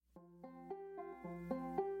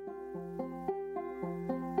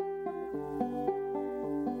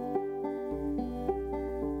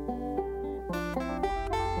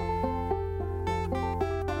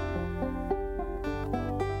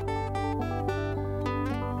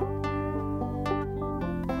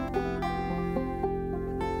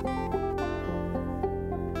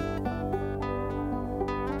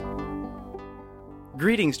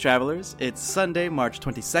Greetings, travelers. It's Sunday, March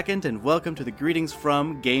 22nd, and welcome to the Greetings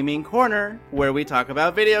from Gaming Corner, where we talk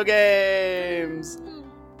about video games.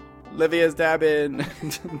 Livia's dabbing.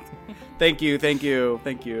 Thank you.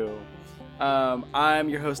 I'm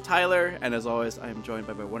your host, Tyler, and as always, I am joined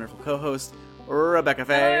by my wonderful co-host, Rebecca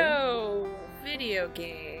Faye. Hello, video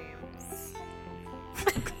games.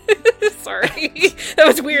 Sorry, that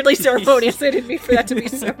was weirdly ceremonious. I didn't mean for that to be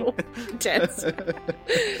so intense.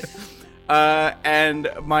 And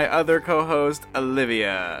my other co-host,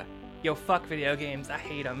 Olivia. Yo, fuck video games. I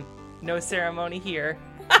hate them. No ceremony here.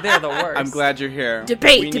 They're the worst. I'm glad you're here.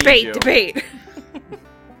 Debate.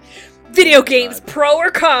 Video games, pro or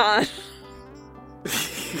con?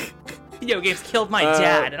 Video games killed my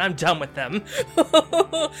dad, and I'm done with them.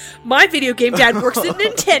 My video game dad works at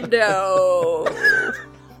Nintendo.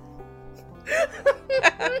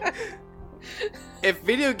 If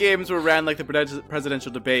video games were ran like the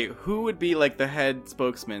presidential debate, who would be like the head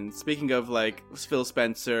spokesman? Speaking of like Phil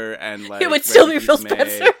Spencer and like... It would still be Phil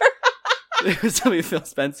Spencer. It would still be Phil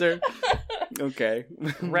Spencer? Okay.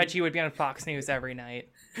 Reggie would be on Fox News every night.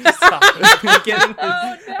 Just talking, getting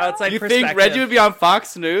his outside You perspective. think Reggie would be on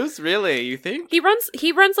Fox News? Really? You think? He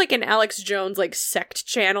runs like an Alex Jones like sect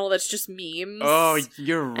channel that's just memes. Oh,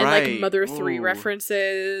 you're right. And like Mother 3 Ooh.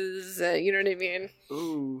 references. You know what I mean?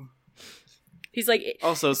 Ooh. He's like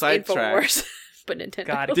Also, sidetrack. Infowars, but Nintendo.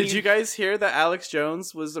 God, Did you guys hear that Alex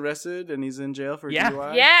Jones was arrested and he's in jail for Yeah.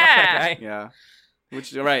 DUI? Yeah. Yeah.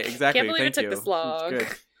 Which, right, exactly. Can't believe Thank it took you. this long. It's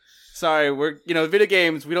good. Sorry, video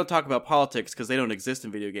games, we don't talk about politics because they don't exist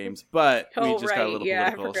in video games, but we Oh, just got a right, little yeah,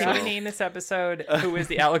 I political. forgot. Can we name this episode Who is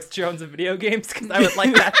the Alex Jones of video games? Because I would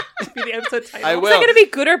like that to be the episode title. I Is will. that going to be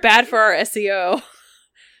good or bad for our SEO?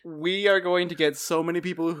 We are going to get so many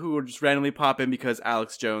people who will just randomly pop in because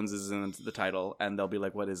Alex Jones is in the title, and they'll be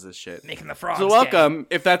like, what is this shit? Making the frogs So welcome,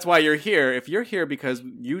 if that's why you're here. If you're here because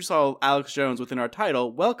you saw Alex Jones within our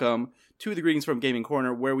title, welcome to the Greetings from Gaming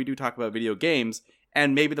Corner, where we do talk about video games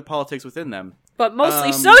and maybe the politics within them. But mostly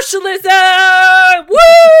Um, socialism!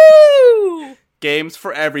 Woo! Games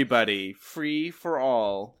for everybody, free for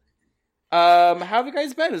all. How have you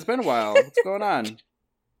guys been? It's been a while. What's going on?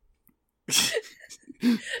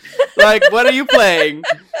 Like, what are you playing?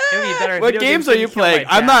 It would be better if What video games are you didn't kill my playing?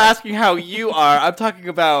 I'm not dad. asking how you are. I'm talking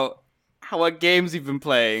about what games you've been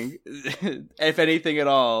playing, if anything at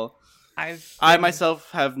all. I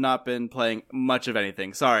myself have not been playing much of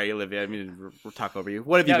anything. Sorry, Olivia. I mean to talk over you.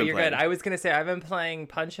 What have you No, been you're playing? good. I was going to say, I've been playing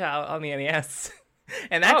Punch-Out on the NES.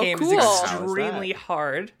 And that Oh, game cool. is How is extremely that?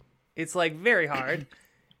 hard. It's like very hard.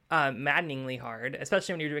 Maddeningly hard,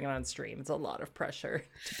 especially when you're doing it on stream. It's a lot of pressure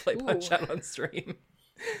to play Punch-Out on stream.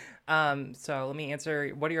 So let me answer,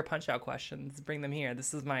 what are your Punch-Out questions? Bring them here.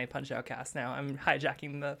 This is my Punch-Out cast now. I'm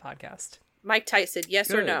hijacking the podcast. Mike Tyson,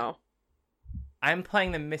 yes or Good. no? I'm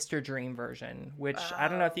playing the Mr. Dream version, which I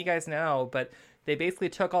don't know if you guys know, but they basically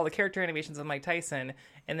took all the character animations of Mike Tyson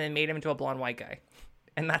and then made him into a blonde white guy.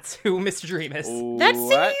 And that's who Mr. Dream is. That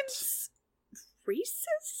What? seems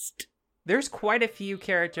racist. There's quite a few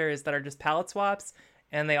characters that are just palette swaps,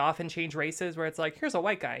 and they often change races where it's like, here's a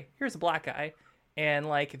white guy, here's a black guy. And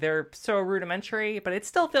like, they're so rudimentary, but it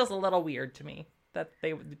still feels a little weird to me that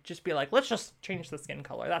they would just be like, let's just change the skin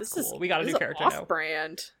color. That's cool. We got a new character now.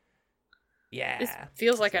 Off-brand. Yeah. This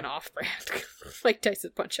feels like an off-brand. Like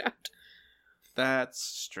Tyson Punch-Out. That's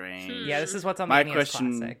strange. Yeah, this is what's on My the NES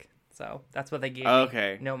question- Classic. So that's what they gave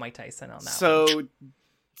Okay. me. No Mike Tyson on that one. So,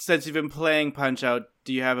 since you've been playing Punch-Out,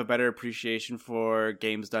 do you have a better appreciation for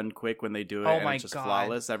games done quick when they do it Oh and my it's just God.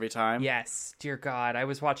 flawless every time? Yes, dear God. I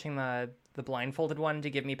was watching the blindfolded one to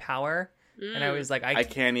give me power, and I was like, I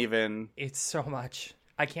can't even... it's so much.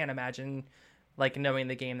 I can't imagine like knowing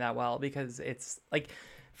the game that well, because it's like,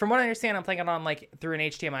 from what I understand, I'm playing it on like through an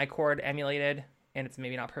HDMI cord emulated, and it's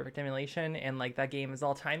maybe not perfect emulation, and like that game is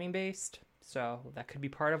all timing based, so that could be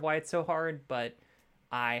part of why it's so hard. But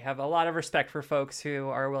I have a lot of respect for folks who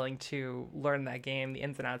are willing to learn that game, the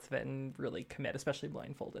ins and outs of it, and really commit, especially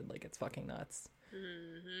blindfolded. Like, it's fucking nuts.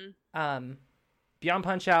 Mm-hmm. Beyond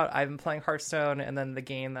Punch-Out, I've been playing Hearthstone, and then the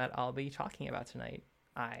game that I'll be talking about tonight,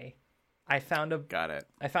 I found Got it.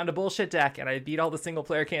 a bullshit deck, and I beat all the single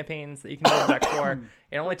player campaigns that you can build a deck for.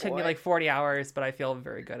 It only took me like 40 hours, but I feel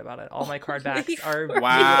very good about it. All my card backs are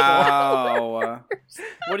Wow.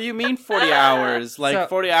 What do you mean 40 hours? Like So-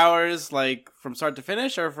 40 hours like from start to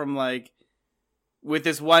finish, or from like with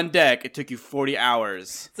this one deck it took you 40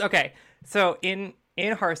 hours? okay. So in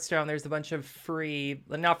Hearthstone, there's a bunch of free,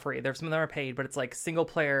 not free, there's some of them are paid, but it's like single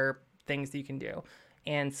player things that you can do.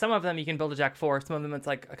 And some of them you can build a deck for. Some of them it's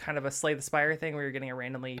like a kind of a Slay the Spire thing where you're getting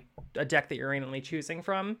a deck that you're randomly choosing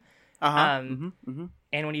from. And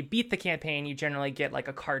when you beat the campaign, you generally get like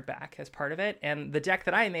a card back as part of it. And the deck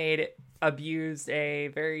that I made abused a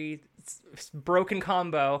very broken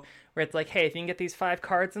combo where it's like, hey, if you can get these 5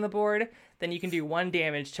 cards on the board, then you can do 1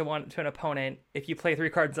 damage to an opponent if you play 3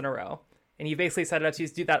 cards in a row. And you basically set it up to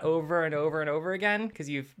do that over and over and over again because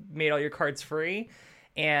you've made all your cards free.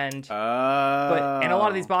 And a lot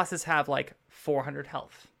of these bosses have like 400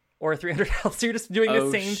 health or 300 health, so you're just doing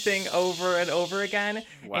the same thing over and over again.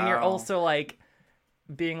 Wow. And you're also like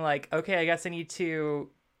being like, okay, I guess I need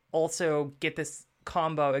to also get this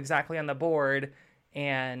combo exactly on the board,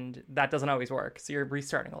 and that doesn't always work, so you're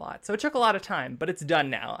restarting a lot. So it took a lot of time, but it's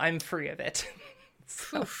done now. I'm free of it.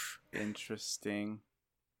 So, interesting.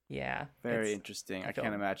 Yeah, very interesting. I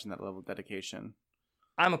can't imagine that level of dedication.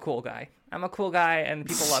 I'm a cool guy, and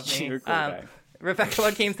people love me. You're a cool guy. Rebecca,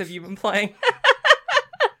 what games have you been playing?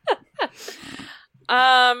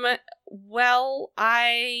 Well,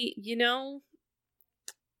 I'm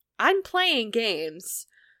playing games,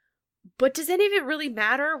 but does any of it really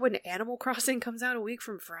matter when Animal Crossing comes out a week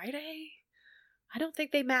from Friday? I don't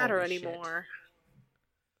think they matter anymore.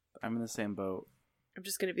 I'm in the same boat. I'm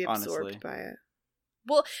just going to be absorbed by it.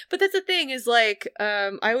 Well, but that's the thing is like,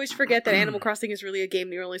 I always forget that Animal Crossing is really a game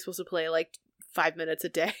that you're only supposed to play like 5 minutes a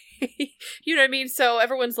day. You know what I mean? So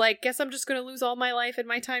everyone's like, guess I'm just going to lose all my life and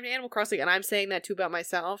my time to Animal Crossing. And I'm saying that too about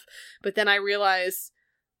myself. But then I realize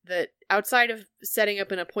that outside of setting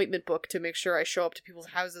up an appointment book to make sure I show up to people's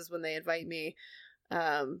houses when they invite me, what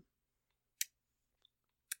are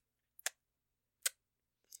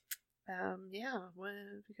we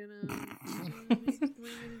gonna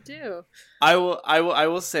do? I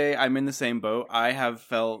will say I'm in the same boat. I have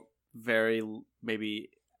felt very maybe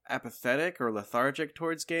apathetic or lethargic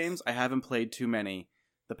towards games. I haven't played too many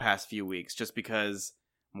the past few weeks just because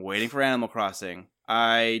I'm waiting for Animal Crossing.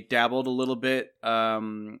 I dabbled a little bit.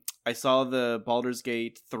 I saw the Baldur's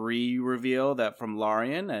Gate 3 reveal that from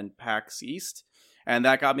Larian and PAX East, and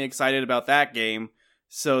that got me excited about that game.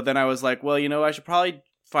 So then I was like, well, I should probably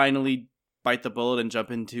finally bite the bullet and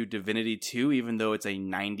jump into Divinity 2, even though it's a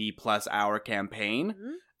 90-plus hour campaign.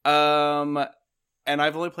 Mm-hmm. And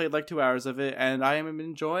I've only played like 2 hours of it, and I am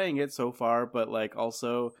enjoying it so far, but like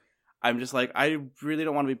also, I'm just like, I really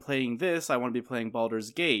don't want to be playing this. I want to be playing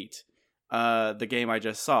Baldur's Gate, the game I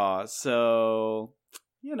just saw. So,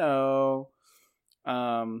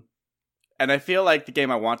 and I feel like the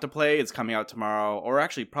game I want to play is coming out tomorrow, or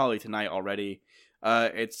actually probably tonight already.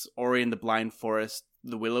 It's Ori and the Blind Forest,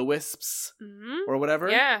 the Will-O-Wisps, or whatever.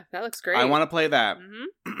 Yeah, that looks great. I want to play that.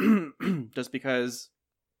 Just because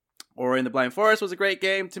Ori and the Blind Forest was a great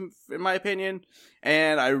game, in my opinion.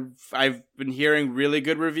 And I've been hearing really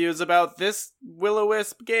good reviews about this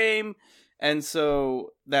Will-O-Wisp game. And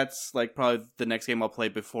so that's like probably the next game I'll play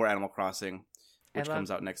before Animal Crossing, which comes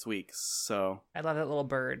out next week. So I love that little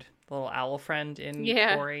bird, the little owl friend in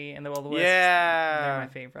Ori and the Will-O-Wisp. Yeah. They're my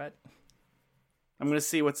favorite. I'm going to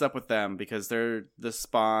see what's up with them because they're the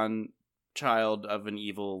spawn child of an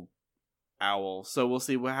evil owl. So we'll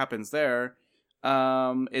see what happens there.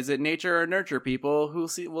 Is it nature or nurture, people?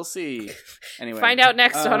 We'll see. Anyway, find out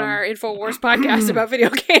next on our InfoWars podcast about video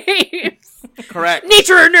games. Correct.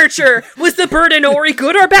 Nature or nurture? Was the bird in Ori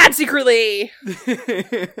good or bad secretly?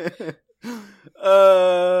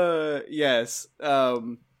 Yes.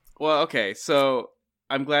 Well, okay. So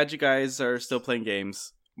I'm glad you guys are still playing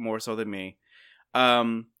games more so than me.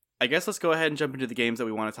 I guess let's go ahead and jump into the games that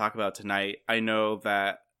we want to talk about tonight. I know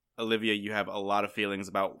that, Olivia, you have a lot of feelings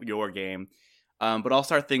about your game, but I'll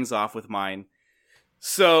start things off with mine.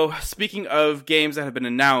 So, speaking of games that have been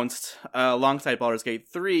announced, alongside Baldur's Gate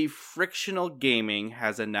 3, Frictional Gaming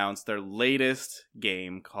has announced their latest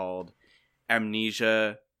game called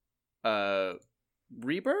Amnesia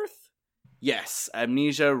Rebirth? Yes,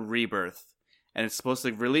 Amnesia Rebirth. And it's supposed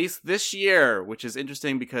to release this year, which is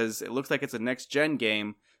interesting because it looks like it's a next-gen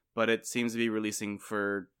game, but it seems to be releasing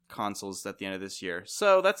for consoles at the end of this year.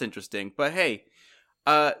 So that's interesting. But hey,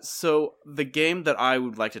 so the game that I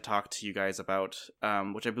would like to talk to you guys about,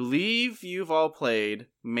 which I believe you've all played,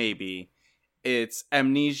 maybe, it's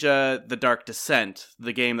Amnesia: The Dark Descent,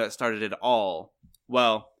 the game that started it all.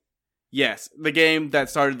 Well, yes, the game that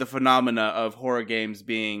started the phenomena of horror games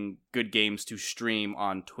being good games to stream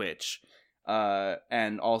on Twitch.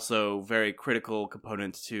 And also very critical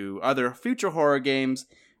components to other future horror games,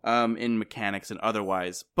 in mechanics and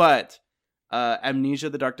otherwise. But, Amnesia: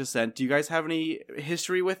 The Dark Descent, do you guys have any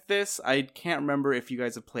history with this? I can't remember if you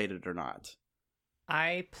guys have played it or not.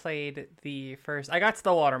 I played I got to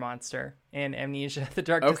the water monster in Amnesia: The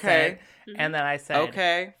Dark Descent, and then I said,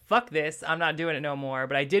 "Okay, fuck this, I'm not doing it no more."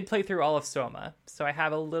 But I did play through all of Soma, so I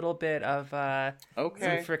have a little bit of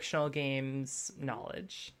some frictional games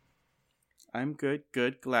knowledge. I'm good,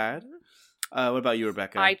 glad. What about you,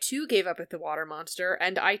 Rebecca? I too gave up at the water monster,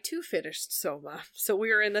 and I too finished Soma, so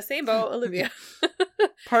we were in the same boat, Olivia.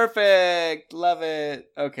 Perfect, love it.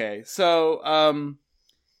 Okay, so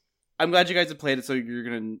I'm glad you guys have played it, so you're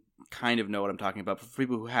going to kind of know what I'm talking about. But for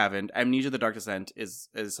people who haven't, Amnesia: The Dark Descent is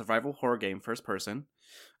a survival horror game, first person.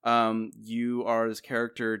 You are this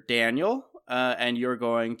character, Daniel, and you're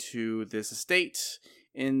going to this estate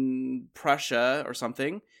in Prussia or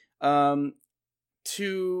something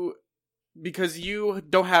because you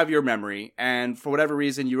don't have your memory, and for whatever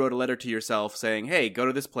reason, you wrote a letter to yourself saying, hey, go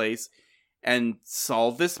to this place and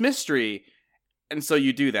solve this mystery. And so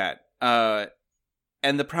you do that.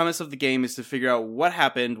 And the premise of the game is to figure out what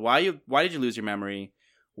happened, why did you lose your memory,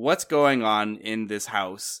 what's going on in this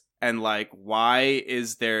house, and like why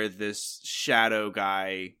is there this shadow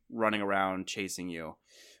guy running around chasing you.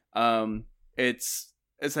 It's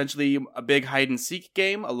essentially a big hide and seek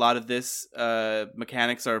game. A lot of this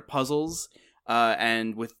mechanics are puzzles,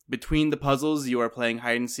 and between the puzzles you are playing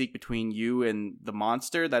hide and seek between you and the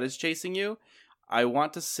monster that is chasing you. I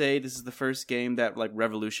want to say this is the first game that like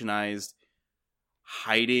revolutionized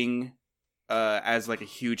hiding as like a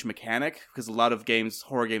huge mechanic, because a lot of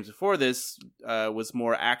horror games before this was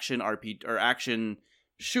more action RPG or action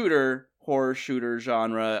shooter, horror shooter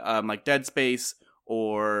genre, like Dead Space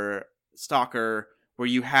or Stalker, where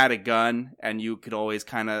you had a gun and you could always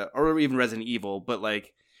or even Resident Evil, but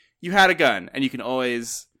like you had a gun and you can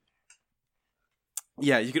always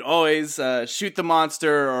shoot the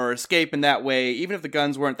monster or escape in that way. Even if the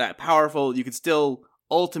guns weren't that powerful, you could still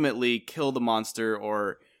ultimately kill the monster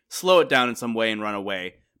or slow it down in some way and run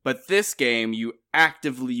away. But this game, you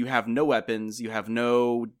have no weapons, you have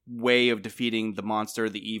no way of defeating the monster,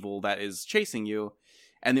 the evil that is chasing you,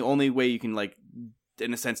 and the only way you can, like,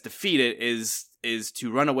 in a sense, defeat it is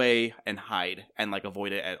to run away and hide and like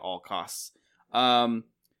avoid it at all costs. I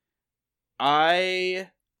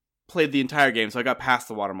played the entire game, so I got past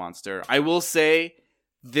the water monster. I will say,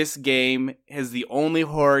 this game is the only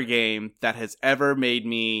horror game that has ever made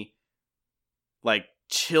me, like,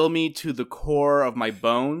 chill me to the core of my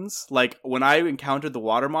bones. Like, when I encountered the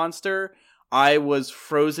water monster, I was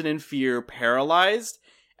frozen in fear, paralyzed,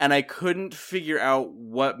 and I couldn't figure out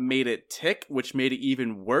what made it tick, which made it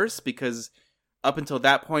even worse, because up until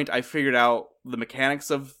that point, I figured out the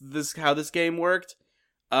mechanics of how this game worked,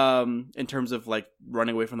 in terms of, like,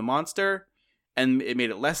 running away from the monster. And it made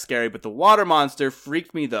it less scary, but the water monster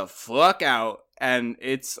freaked me the fuck out. And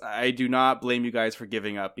I do not blame you guys for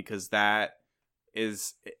giving up, because that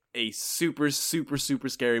is a super, super, super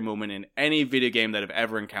scary moment in any video game that I've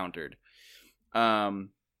ever encountered. What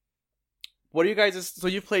are you guys? So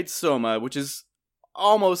you've played Soma, which is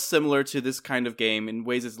almost similar to this kind of game. In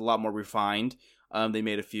ways it's a lot more refined. They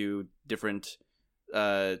made a few different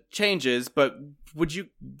changes, but would you,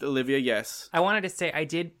 Olivia? Yes. I wanted to say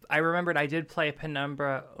I remembered I did play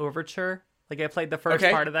Penumbra Overture. Like, I played the first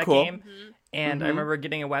part of that game, and I remember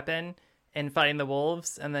getting a weapon and fighting the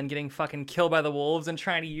wolves, and then getting fucking killed by the wolves and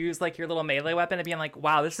trying to use like your little melee weapon and being like,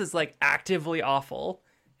 wow, this is like actively awful.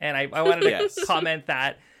 And I wanted to comment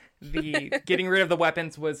that the getting rid of the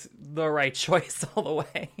weapons was the right choice all the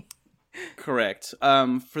way. Correct.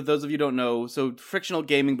 For those of you who don't know, so frictional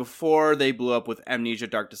gaming, before they blew up with Amnesia: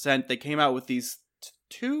 Dark Descent, they came out with these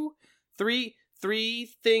three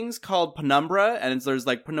things called Penumbra, and there's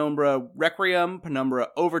like Penumbra Requiem, Penumbra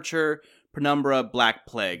Overture, Penumbra Black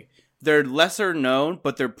Plague. They're lesser known,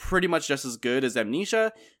 but they're pretty much just as good as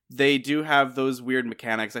Amnesia. They do have those weird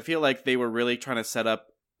mechanics. I feel like they were really trying to set up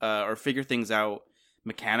or figure things out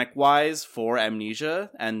mechanic-wise for Amnesia,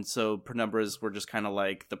 and so Penumbras were just kind of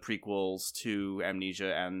like the prequels to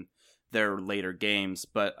Amnesia and their later games.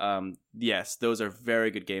 But yes, those are very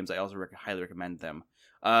good games. I also highly recommend them.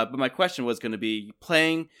 But my question was going to be,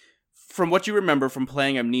 from what you remember from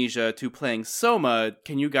playing Amnesia to playing Soma,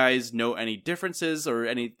 can you guys know any differences or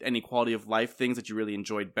any quality of life things that you really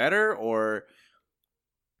enjoyed better? Or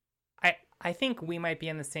I think we might be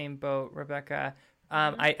in the same boat, Rebecca.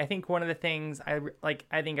 I think one of the things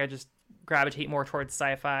I think I just gravitate more towards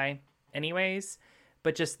sci-fi anyways,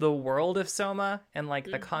 but just the world of Soma and like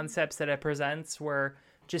the concepts that it presents were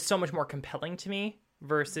just so much more compelling to me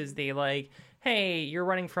versus the like, hey, you're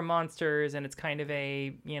running from monsters and it's kind of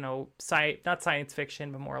a, not science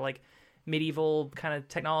fiction, but more like medieval kind of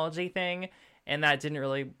technology thing. And that didn't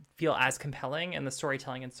really feel as compelling, and the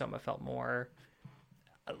storytelling in Soma felt more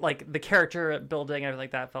like the character building and everything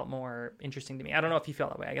like that felt more interesting to me. I don't know if you feel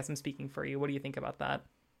that way. I guess I'm speaking for you. What do you think about that?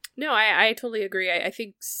 No, I totally agree. I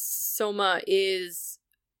think Soma is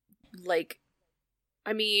like,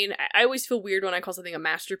 I mean, I always feel weird when I call something a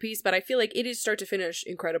masterpiece, but I feel like it is start to finish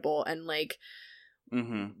incredible and like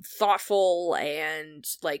thoughtful and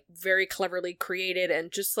like very cleverly created,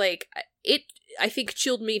 and just like it, I think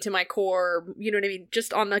chilled me to my core. You know what I mean?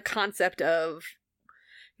 Just on the concept of,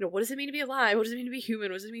 you know, what does it mean to be alive? What does it mean to be human?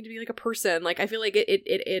 What does it mean to be like a person? Like, I feel like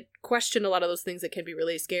it questioned a lot of those things that can be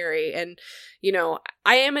really scary. And, you know,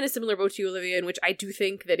 I am in a similar boat to you, Olivia, in which I do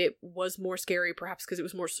think that it was more scary, perhaps because it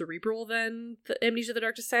was more cerebral than the Amnesia: The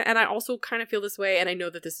Dark Descent. And I also kind of feel this way, and I know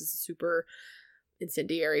that this is super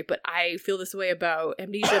incendiary, but I feel this way about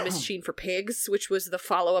Amnesia: Machine for Pigs, which was the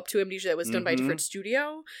follow-up to Amnesia that was done by a different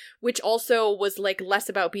studio, which also was like less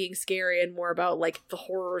about being scary and more about like the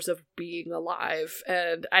horrors of being alive.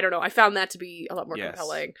 And I don't know, I found that to be a lot more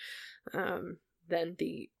compelling than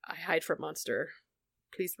the I hide from monster,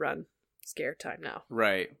 please run, scare time now.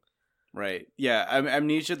 Right. Yeah,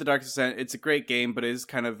 Amnesia: The Dark Descent, it's a great game, but it is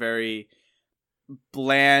kind of very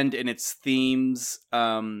bland in its themes,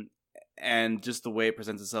 and just the way it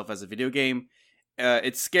presents itself as a video game.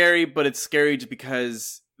 It's scary, but it's scary just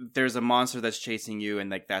because there's a monster that's chasing you,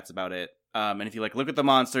 and like that's about it. And if you like look at the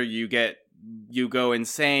monster, you go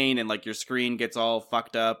insane, and like your screen gets all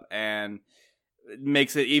fucked up, and it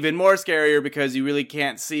makes it even more scarier because you really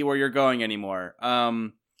can't see where you're going anymore.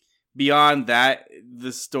 Beyond that,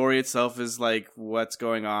 the story itself is like, what's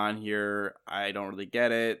going on here? I don't really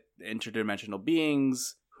get it. Interdimensional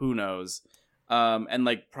beings, who knows? And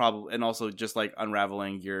like and also just like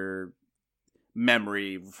unraveling your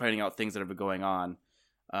memory, finding out things that have been going on.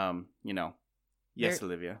 You know, yes,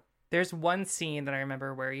 Olivia. There's one scene that I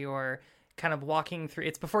remember where you're kind of walking through.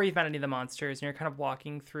 It's before you've met any of the monsters, and you're kind of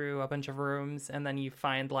walking through a bunch of rooms, and then you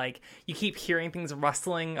find like you keep hearing things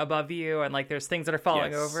rustling above you, and like there's things that are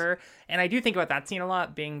falling over. And I do think about that scene a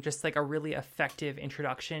lot, being just like a really effective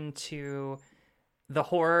introduction to the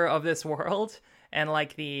horror of this world. And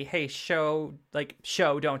like the, hey, show,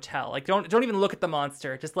 don't tell. Like don't even look at the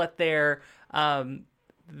monster. Just let their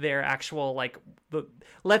actual like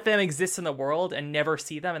let them exist in the world and never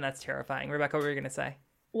see them, and that's terrifying. Rebecca, what were you gonna say?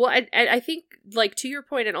 Well, I think, like, to your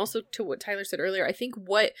point, and also to what Tyler said earlier, I think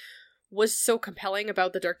what was so compelling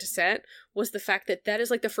about The Dark Descent was the fact that is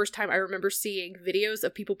like the first time I remember seeing videos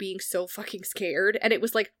of people being so fucking scared, and it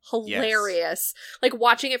was like hilarious. Like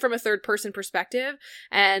watching it from a third person perspective,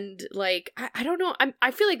 and like I don't know,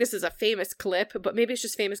 I feel like this is a famous clip, but maybe it's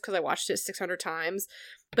just famous because I watched it 600 times.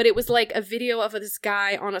 But it was like a video of this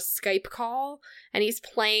guy on a Skype call, and he's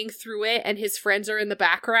playing through it, and his friends are in the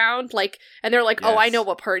background, like, and they're like, oh, I know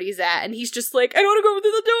what part he's at, and he's just like, I don't want to go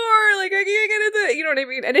through the door, like, I can't get into it, you know what I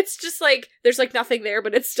mean? And it's just like, there's like nothing there,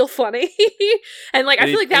 but it's still funny. And like, I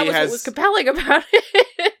feel like that was what was compelling about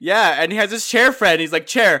it. Yeah, and he has his chair friend, he's like,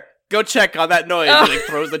 chair, go check on that noise, and he like,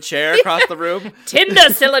 throws the chair across the room.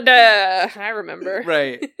 Tinder cylinder! I remember.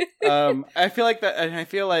 Right. I feel like that, and I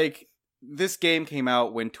feel like this game came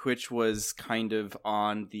out when Twitch was kind of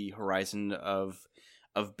on the horizon of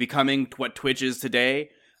becoming what Twitch is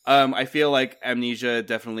today. I feel like Amnesia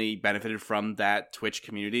definitely benefited from that Twitch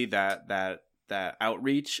community, that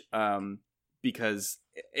outreach, because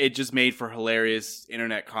it just made for hilarious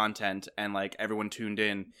internet content, and like everyone tuned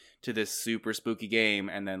in to this super spooky game.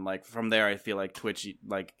 And then like from there, I feel like Twitch,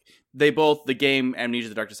 like the game Amnesia: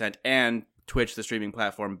 The Dark Descent and Twitch, the streaming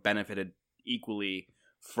platform, benefited equally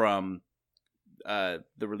from the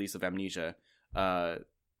release of Amnesia.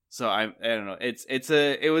 So I don't know. It's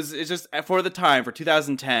just for the time, for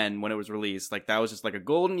 2010 when it was released, like that was just like a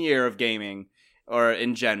golden year of gaming, or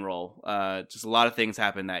in general. Just a lot of things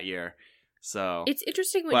happened that year. So it's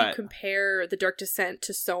interesting when you compare The Dark Descent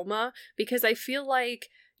to Soma, because I feel like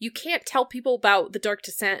you can't tell people about The Dark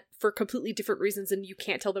Descent for completely different reasons than you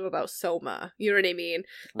can't tell them about Soma. You know what I mean?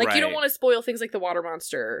 Like, right. You don't want to spoil things like the water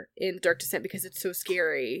monster in Dark Descent because it's so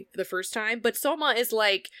scary the first time. But Soma is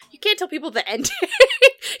like, you can't tell people the ending.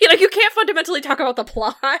 You can't fundamentally talk about the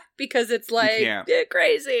plot because it's like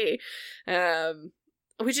crazy.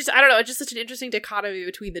 Which is, I don't know, it's just such an interesting dichotomy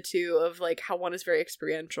between the two of like how one is very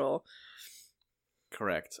experiential.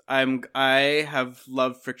 Correct. I have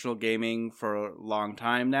loved fictional gaming for a long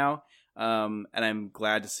time now, and I'm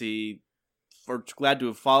glad to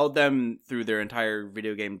have followed them through their entire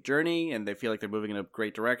video game journey, and they feel like they're moving in a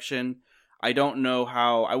great direction. I don't know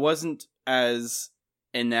how I wasn't as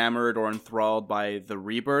enamored or enthralled by the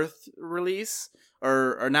Rebirth release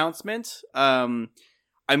or announcement. I'll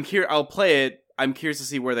play it. I'm curious to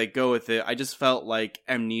see where they go with it. I just felt like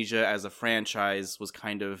Amnesia as a franchise was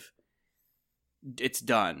kind of it's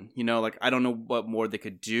done. You know, like, I don't know what more they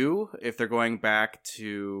could do if they're going back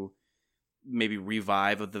to maybe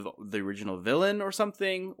revive of the original villain or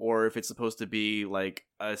something, or if it's supposed to be like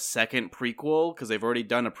a second prequel, because they've already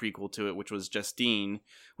done a prequel to it, which was Justine,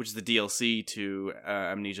 which is the DLC to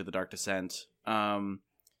Amnesia: The Dark Descent.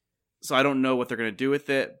 So I don't know what they're going to do with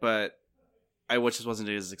it, but I just wasn't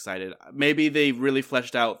as excited. Maybe they really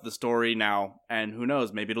fleshed out the story now, and who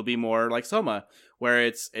knows, maybe it'll be more like Soma, where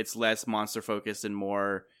it's less monster focused and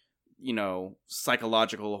more, you know,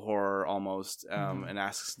 psychological horror almost, and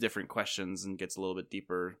asks different questions and gets a little bit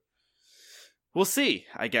deeper. We'll see,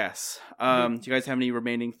 I guess. Do you guys have any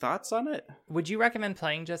remaining thoughts on it? Would you recommend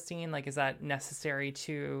playing Justine? Like, is that necessary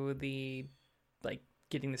to the, like,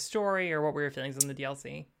 getting the story, or what were your feelings on the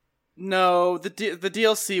DLC? No, the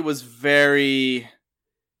DLC was very,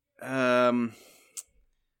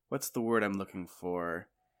 what's the word I'm looking for?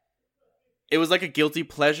 It was like a guilty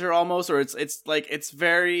pleasure almost, or it's like, it's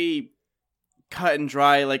very cut and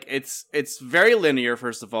dry. Like, it's very linear,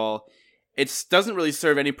 first of all. It doesn't really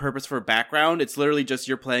serve any purpose for background. It's literally just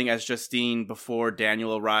you're playing as Justine before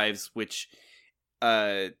Daniel arrives, which,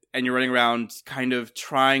 and you're running around kind of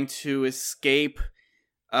trying to escape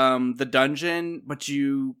the dungeon, but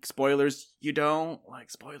you don't.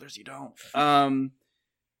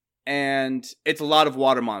 And it's a lot of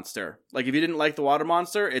water monster. Like, if you didn't like the water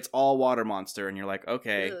monster, it's all water monster, and you're like,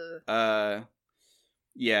 okay.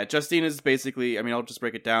 Yeah, Justine is basically, I mean, I'll just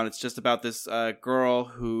break it down. It's just about this girl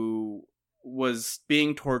who was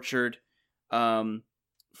being tortured for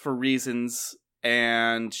reasons,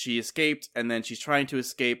 and she escaped, and then she's trying to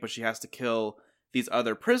escape, but she has to kill these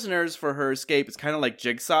other prisoners for her escape. It's kind of like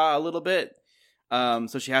Jigsaw a little bit.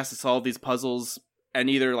 So she has to solve these puzzles and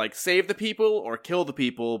either like save the people or kill the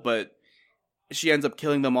people, but she ends up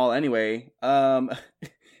killing them all anyway. And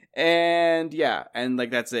yeah, and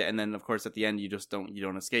like that's it. And then of course at the end you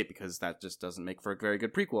don't escape, because that just doesn't make for a very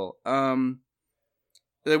good prequel.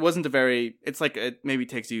 It's like it maybe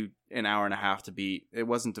takes you an hour and a half to beat. It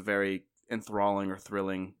wasn't a very enthralling or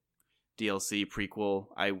thrilling DLC prequel.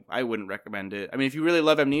 I wouldn't recommend it. I mean, if you really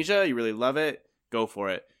love Amnesia, you really love it, go for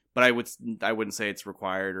it. But I wouldn't say it's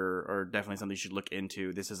required or definitely something you should look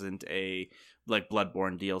into. This isn't a like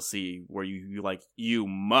Bloodborne DLC where you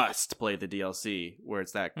must play the DLC where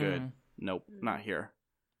it's that good. Nope, not here.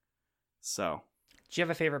 So, do you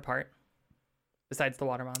have a favorite part besides the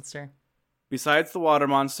water monster? Besides the water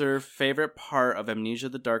monster, favorite part of Amnesia: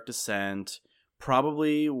 The Dark Descent,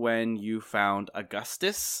 probably when you found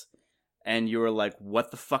Augustus. And you were like,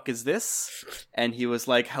 what the fuck is this? And he was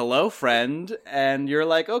like, hello, friend. And you're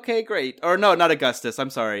like, okay, great. Or no, not Augustus.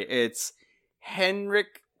 I'm sorry. It's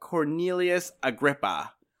Henrik Cornelius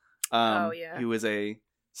Agrippa. He was a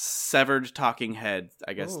severed talking head.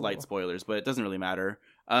 I guess light spoilers, but it doesn't really matter.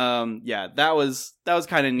 Yeah, that was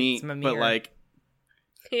kind of neat. But like,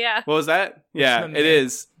 yeah. What was that? Yeah, it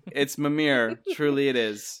is. It's Mimir. Truly it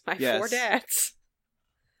is. My 4 dads.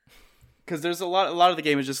 Because there's a lot of the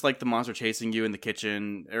game is just like the monster chasing you in the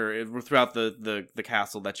kitchen or throughout the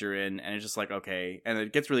castle that you're in, and it's just like, okay, and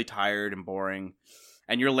it gets really tired and boring,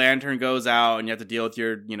 and your lantern goes out and you have to deal with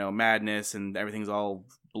your, you know, madness, and everything's all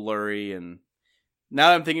blurry. And now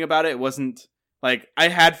that I'm thinking about it, it wasn't like I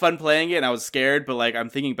had fun playing it and I was scared, but like I'm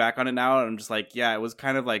thinking back on it now and I'm just like, yeah, it was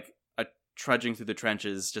kind of like a trudging through the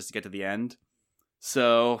trenches just to get to the end.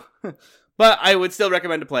 So but I would still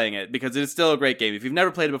recommend playing it because it's still a great game. If you've never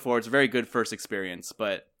played it before, it's a very good first experience.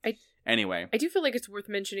 But anyway. I do feel like it's worth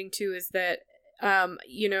mentioning, too, is that,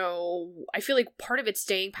 you know, I feel like part of its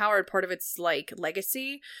staying power and part of its, like,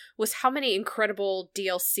 legacy was how many incredible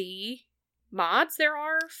DLC mods there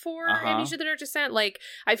are for Amnesia: The Dark Descent. Like,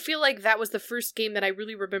 I feel like that was the first game that I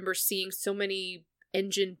really remember seeing so many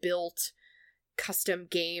engine-built custom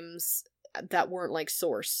games that weren't like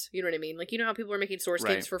Source. You know what I mean? Like, you know how people were making Source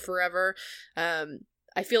games for forever?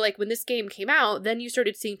 I feel like when this game came out, then you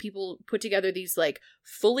started seeing people put together these like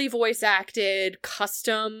fully voice acted,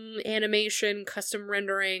 custom animation, custom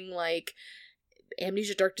rendering, like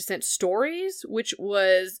Amnesia: Dark Descent stories, which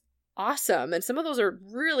was awesome. And some of those are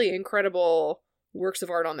really incredible works of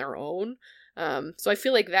art on their own. So I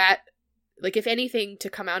feel like that, like, if anything to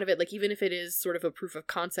come out of it, like even if it is sort of a proof of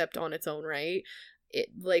concept on its own right, it,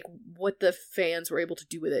 like, what the fans were able to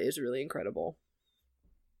do with it is really incredible.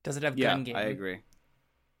 Does it have gun game? I agree.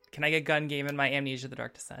 Can I get gun game in my Amnesia: The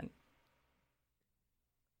Dark Descent?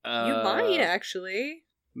 You might, actually.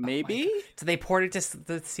 Maybe? Oh, so they ported to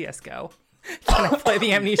the CSGO. Can I play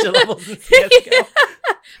the Amnesia levels in CSGO? Yeah.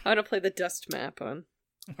 I want to play the dust map on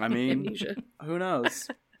Amnesia. Who knows?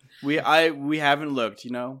 We haven't looked,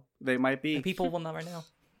 you know? They might be. The people will never know.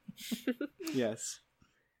 Yes.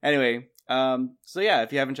 Anyway, so yeah,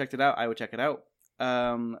 if you haven't checked it out, I would check it out.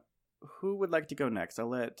 Who would like to go next? I'll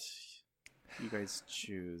let you guys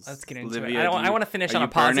choose. Let's get into it. I want to finish on a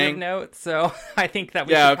positive note, so I think that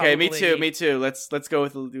we should okay, probably... me too. Let's go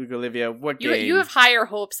with Olivia. What game? You have higher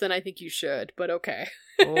hopes than I think you should, but okay.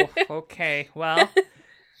 Oh, okay. Well,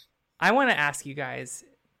 I want to ask you guys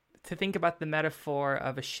to think about the metaphor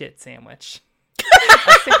of a shit sandwich.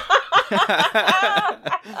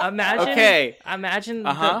 Imagine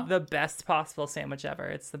the best possible sandwich ever.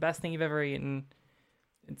 It's the best thing you've ever eaten.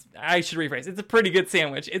 I should rephrase. It's a pretty good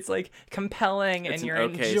sandwich. It's like compelling and you're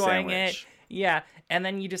enjoying it. Yeah. And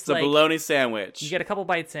then you just it's a bologna sandwich. You get a couple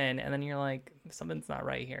bites in and then you're like, something's not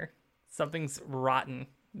right here. Something's rotten.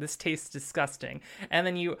 This tastes disgusting. And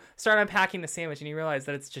then you start unpacking the sandwich and you realize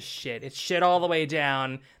that it's just shit. It's shit all the way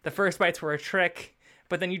down. The first bites were a trick,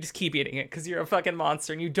 but then you just keep eating it because you're a fucking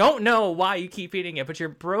monster and you don't know why you keep eating it, but you're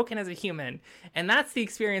broken as a human. And that's the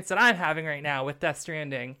experience that I'm having right now with Death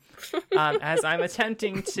Stranding. As I'm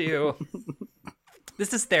attempting to...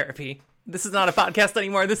 This is therapy. This is not a podcast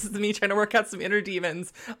anymore. This is me trying to work out some inner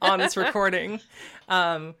demons on this recording.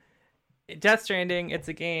 Death Stranding, it's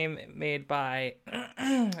a game made by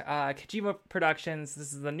Kojima Productions.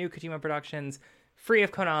 This is the new Kojima Productions, free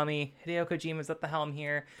of Konami. Hideo Kojima's at the helm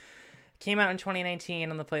here. Came out in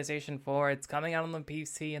 2019 on the PlayStation 4. It's coming out on the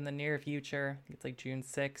PC in the near future. I think it's like June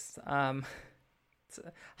 6th. It's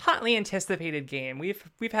a hotly anticipated game.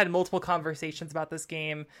 We've had multiple conversations about this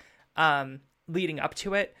game leading up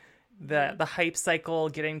to it. The hype cycle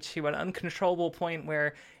getting to an uncontrollable point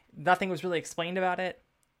where nothing was really explained about it.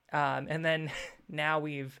 And then now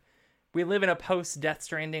we live in a post Death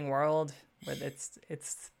Stranding world where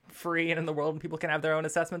it's free and in the world and people can have their own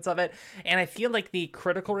assessments of it. And I feel like the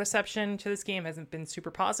critical reception to this game hasn't been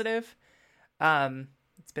super positive.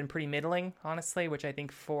 It's been pretty middling, honestly, which I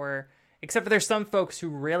think except for there's some folks who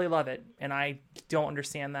really love it. And I don't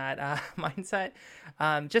understand that mindset.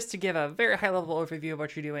 Just to give a very high level overview of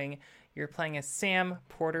what you're doing. You're playing as Sam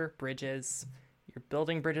Porter Bridges. You're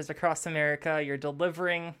building bridges across America. You're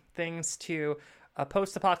delivering things to a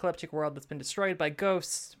post-apocalyptic world that's been destroyed by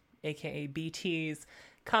ghosts, aka BTs,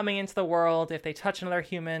 coming into the world. If they touch another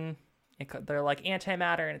human, they're like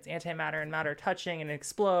antimatter, and it's antimatter and matter touching, and it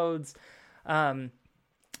explodes. And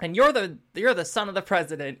you're the son of the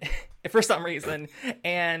president for some reason,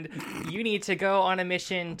 and you need to go on a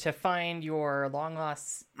mission to find your long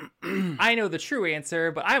lost. I know the true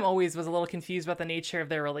answer, but was a little confused about the nature of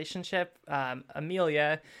their relationship.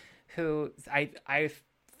 Amelia, who I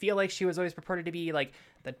feel like she was always purported to be like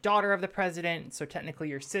the daughter of the president, so technically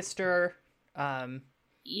your sister. Yeah,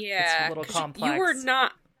 it's a little complex.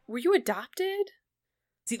 Were you adopted?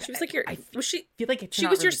 See, she was like your. Was she? Feel like it's she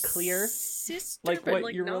not was really your clear, sister, like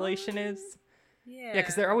what your relation is. Yeah,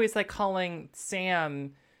 because they're always like calling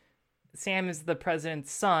Sam is the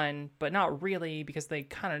president's son, but not really because they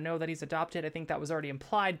kind of know that he's adopted. I think that was already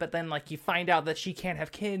implied, but then like you find out that she can't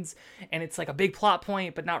have kids, and it's like a big plot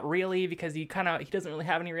point, but not really because he doesn't really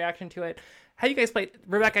have any reaction to it. How you guys played?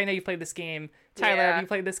 Rebecca, I know you played this game. Tyler, have you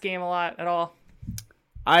played this game a lot at all?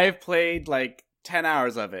 I've played like 10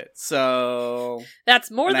 hours of it, so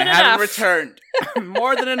that's more than enough. I haven't returned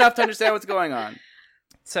more than enough to understand what's going on.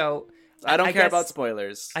 So I don't care about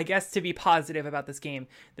spoilers. I guess to be positive about this game,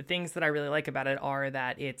 the things that I really like about it are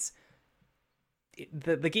that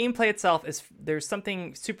the gameplay itself there's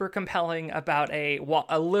something super compelling about a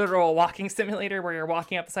literal walking simulator where you're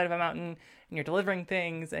walking up the side of a mountain and you're delivering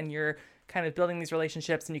things and you're kind of building these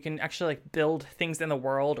relationships, and you can actually like build things in the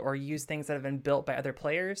world or use things that have been built by other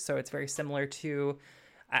players. So it's very similar to,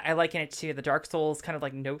 I liken it to the Dark Souls kind of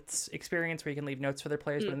like notes experience where you can leave notes for their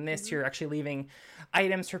players. But in this, you're actually leaving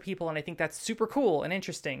items for people. And I think that's super cool and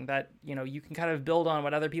interesting that, you can kind of build on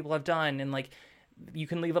what other people have done. And like, you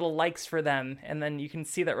can leave little likes for them. And then you can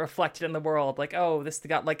see that reflected in the world. Like, oh, this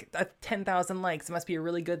got like 10,000 likes. It must be a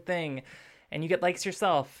really good thing. And you get likes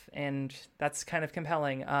yourself. And that's kind of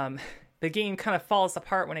compelling. The game kind of falls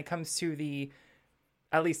apart when it comes to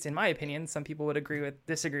at least in my opinion, some people would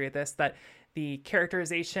disagree with this, that the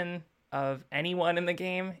characterization of anyone in the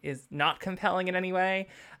game is not compelling in any way.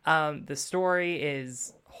 The story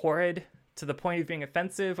is horrid to the point of being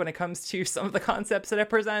offensive when it comes to some of the concepts that it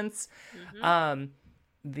presents.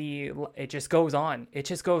 It just goes on. It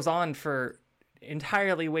just goes on for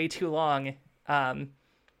entirely way too long. But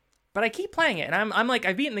I keep playing it, and I'm like,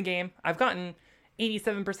 I've beaten the game. I've gotten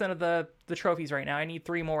 87% of the trophies right now. I need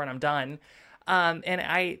 3 more and I'm done.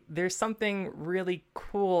 There's something really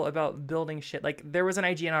cool about building shit. Like there was an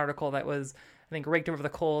IGN article that was think, raked over the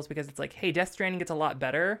coals, because it's like, hey, Death Stranding gets a lot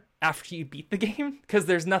better after you beat the game, because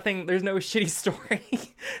there's no shitty story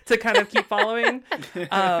to kind of keep following.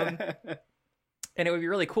 And it would be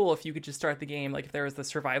really cool if you could just start the game, like if there was the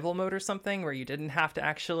survival mode or something where you didn't have to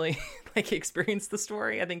actually like experience the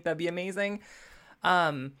story. I think that'd be amazing.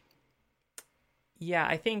 Yeah,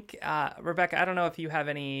 I think, Rebecca, I don't know if you have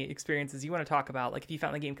any experiences you want to talk about, like if you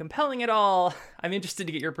found the game compelling at all. I'm interested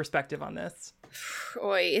to get your perspective on this.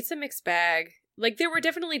 Oy, it's a mixed bag. Like, there were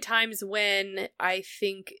definitely times when I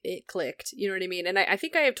think it clicked, you know what I mean? And I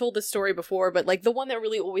think I have told this story before, but, like, the one that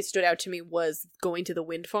really always stood out to me was going to the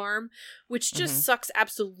wind farm, which just sucks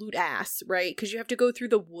absolute ass, right? Because you have to go through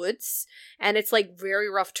the woods, and it's, like, very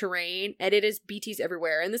rough terrain, and it is BTs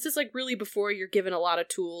everywhere. And this is, like, really before you're given a lot of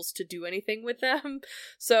tools to do anything with them.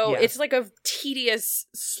 So it's, like, a tedious,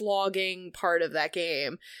 slogging part of that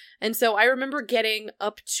game. And so I remember getting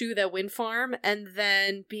up to the wind farm, and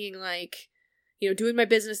then being, like, you know, doing my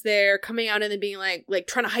business there, coming out and then being like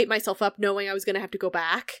trying to hype myself up, knowing I was going to have to go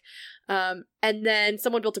back. And then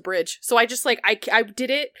someone built a bridge. So I just I did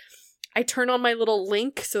it. I turned on my little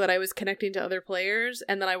link so that I was connecting to other players.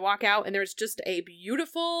 And then I walk out and there's just a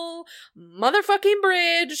beautiful motherfucking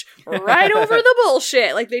bridge right over the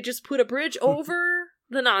bullshit. Like, they just put a bridge over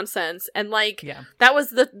the nonsense. And that was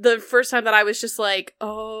the first time that I was just like,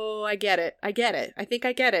 oh, I get it. I think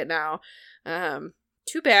I get it now.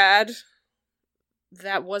 Too bad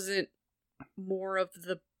that wasn't more of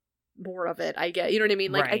it, I get. You know what I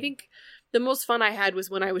mean? Like, right. I think the most fun I had was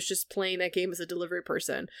when I was just playing that game as a delivery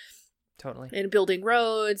person. Totally. And building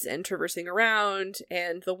roads and traversing around.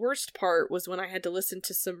 And the worst part was when I had to listen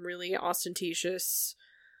to some really ostentatious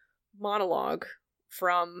monologue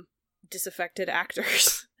from disaffected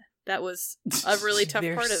actors. That was a really tough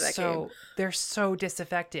part of that game. They're so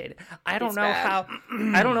disaffected. I don't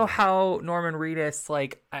know how Norman Reedus,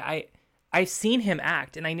 like, I've seen him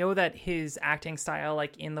act, and I know that his acting style,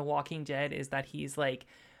 like in The Walking Dead, is that he's like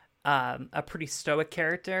a pretty stoic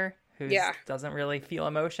character who doesn't really feel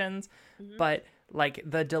emotions. But like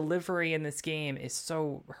the delivery in this game is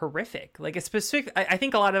so horrific. Like, it's specific. I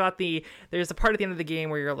think a lot about there's a part at the end of the game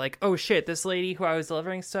where you're like, oh shit, this lady who I was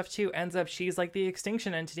delivering stuff to ends up, she's like the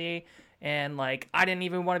extinction entity. And like, I didn't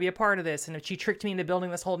even want to be a part of this. And she tricked me into building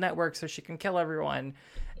this whole network so she can kill everyone.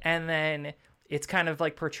 And then it's kind of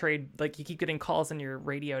like portrayed, like you keep getting calls on your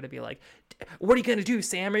radio to be like, what are you going to do,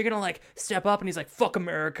 Sam? Are you going to like step up? And he's like, fuck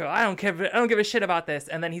America. I don't give a shit about this.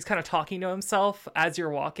 And then he's kind of talking to himself as you're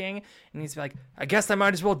walking. And he's like, I guess I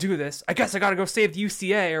might as well do this. I guess I got to go save the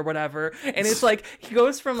UCA or whatever. And it's like, he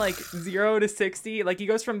goes from like 0 to 60. Like, he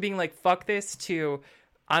goes from being like, fuck this to,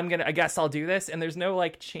 I guess I'll do this. And there's no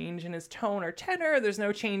like change in his tone or tenor. There's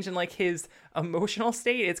no change in like his emotional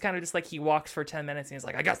state. It's kind of just like he walks for 10 minutes and he's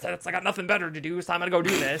like, I guess I got nothing better to do, so I'm gonna go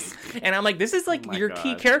do this. And I'm like, this is like your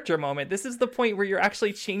key character moment. This is the point where you're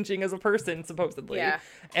actually changing as a person, supposedly. Yeah.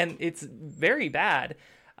 And it's very bad.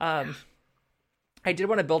 I did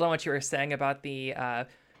want to build on what you were saying about the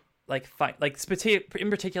in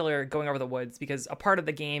particular going over the woods, because a part of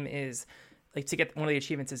the game is, like, to get one of the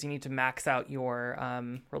achievements is you need to max out your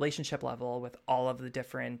relationship level with all of the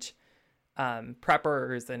different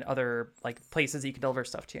preppers and other like places you can deliver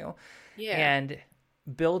stuff to. Yeah. And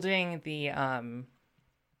building the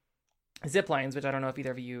zip lines, which I don't know if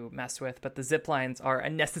either of you mess with, but the zip lines are a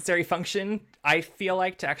necessary function, I feel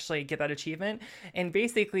like, to actually get that achievement. And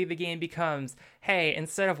basically the game becomes, hey,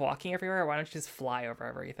 instead of walking everywhere, why don't you just fly over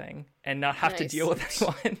everything and not have to deal with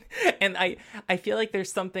anyone? And I feel like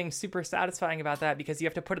there's something super satisfying about that, because you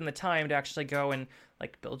have to put in the time to actually go and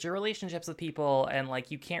like build your relationships with people, and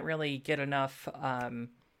like you can't really get enough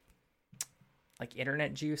like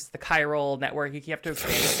internet juice, the chiral network. You have to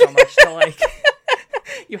expand it so much to like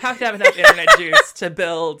you have to have enough internet juice to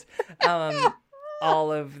build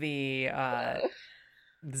all of the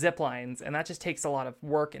zip lines, and that just takes a lot of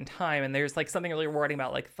work and time. And there's like something really rewarding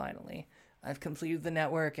about like, finally, I've completed the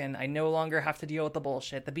network and I no longer have to deal with the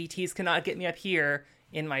bullshit. The BTs cannot get me up here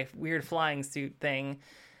in my weird flying suit thing,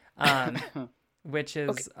 which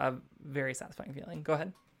is a very satisfying feeling. Go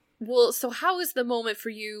ahead. Well, so how is the moment for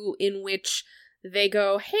you in which they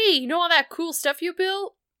go, hey, you know all that cool stuff you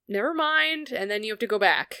built? Never mind, and then you have to go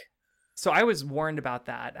back. So I was warned about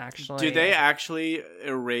that, actually. Do they actually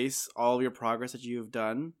erase all of your progress that you've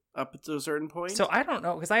done up to a certain point? So I don't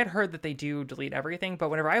know, because I had heard that they do delete everything, but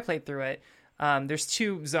whenever I played through it, there's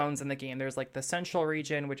two zones in the game. There's like the central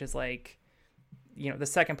region, which is like, you know, the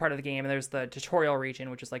second part of the game, and there's the tutorial region,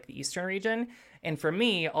 which is like the eastern region. And for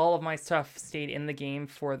me, all of my stuff stayed in the game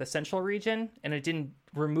for the central region, and it didn't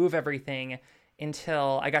remove everything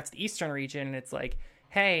until I got to the eastern region, and it's like,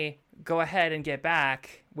 hey, go ahead and get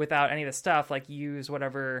back without any of the stuff, like use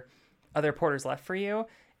whatever other porters left for you.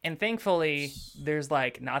 And thankfully, there's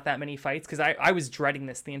like not that many fights because I was dreading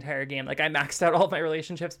this the entire game. Like I maxed out all of my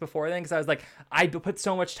relationships before then because I was like, I put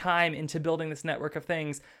so much time into building this network of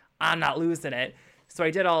things. I'm not losing it. So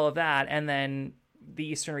I did all of that. And then the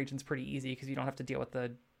Eastern region's pretty easy because you don't have to deal with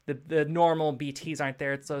the normal BTs aren't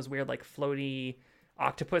there. It's those weird like floaty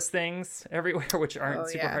octopus things everywhere, which aren't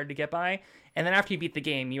super hard to get by. And then after you beat the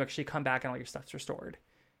game, you actually come back and all your stuff's restored,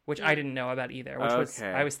 which I didn't know about either, which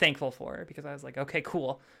I was thankful for because I was like, okay,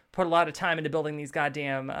 cool. Put a lot of time into building these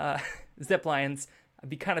goddamn zip lines. I'd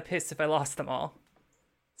be kind of pissed if I lost them all.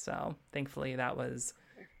 So thankfully that was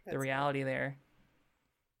the reality there.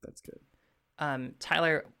 That's good.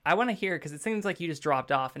 Tyler, I want to hear, because it seems like you just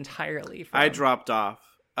dropped off entirely. I dropped off.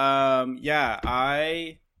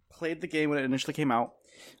 I played the game when it initially came out.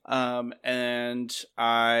 And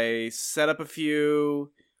I set up a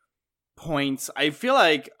few points. I feel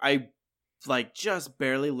like I just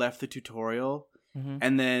barely left the tutorial,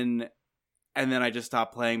 and then I just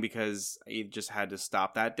stopped playing because I just had to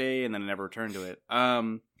stop that day, and then I never returned to it.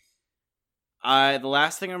 The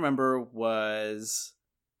last thing I remember was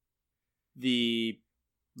the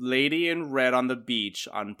lady in red on the beach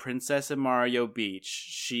on Princess and Mario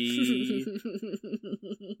Beach.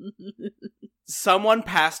 Someone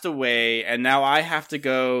passed away, and now I have to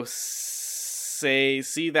go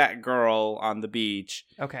see that girl on the beach.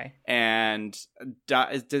 Okay. And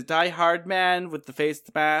the Die Hard man with the face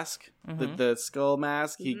mask, the skull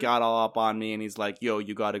mask, he got all up on me, and he's like, yo,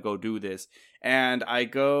 you gotta go do this. And I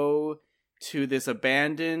go to this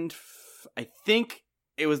abandoned, I think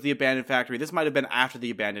it was the abandoned factory. This might have been after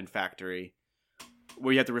the abandoned factory,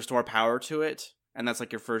 where you have to restore power to it, and that's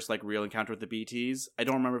like your first like real encounter with the BTs. I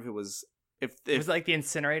don't remember if it was if it was like the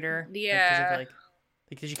incinerator. Yeah,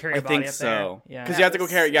 because you carry. I think so. Yeah, because you have to go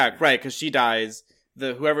carry. Yeah, right. Because she dies.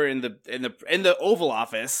 Whoever in the Oval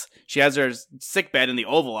Office, she has her sick bed in the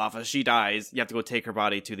Oval Office. She dies. You have to go take her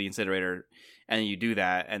body to the incinerator. And you do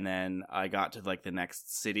that, and then I got to like the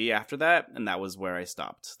next city after that, and that was where I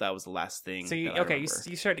stopped. That was the last thing. So you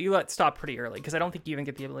let stop pretty early because I don't think you even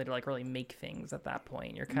get the ability to like really make things at that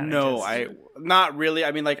point. You're kind of not really.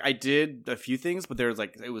 I mean, like I did a few things, but there's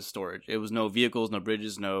like it was storage. It was no vehicles, no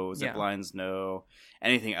bridges, no zip lines, no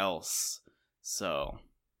anything else. So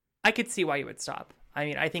I could see why you would stop. I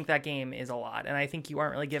mean, I think that game is a lot, and I think you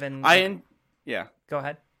aren't really given. Go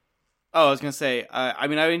ahead. Oh, I was gonna say. I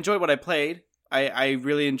mean, I enjoyed what I played. I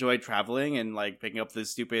really enjoyed traveling and like picking up the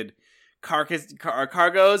stupid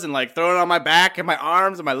cargos and like throwing it on my back and my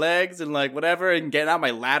arms and my legs and like whatever and getting out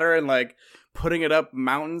my ladder and like putting it up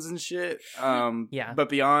mountains and shit. But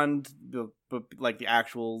beyond the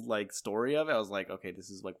actual like story of it, I was like, okay, this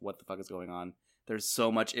is like what the fuck is going on? There's so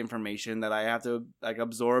much information that I have to like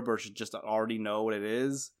absorb or should just already know what it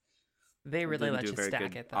is. They really let you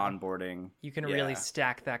stack it, though. Onboarding. You can really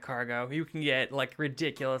stack that cargo. You can get, like,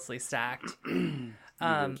 ridiculously stacked. You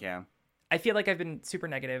really can. I feel like I've been super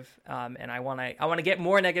negative, and I want to get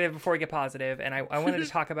more negative before we get positive. And I wanted to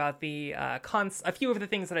talk about the a few of the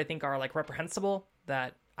things that I think are, like, reprehensible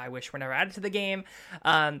that I wish were never added to the game.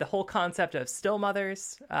 The whole concept of still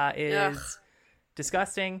mothers is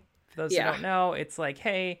disgusting. For those who don't know, it's like,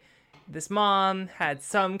 hey, this mom had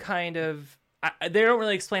some kind of... they don't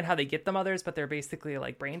really explain how they get the mothers, but they're basically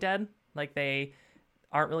like brain dead. Like they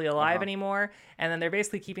aren't really alive anymore. And then they're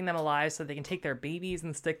basically keeping them alive so they can take their babies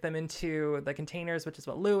and stick them into the containers, which is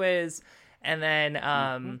what Lou is. And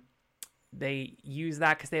then they use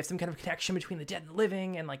that because they have some kind of connection between the dead and the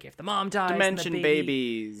living. And like if the mom dies, Dimension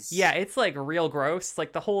babies. Yeah, it's like real gross.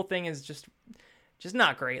 Like the whole thing is just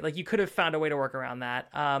not great. Like you could have found a way to work around that.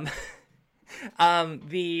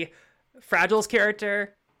 The Fragiles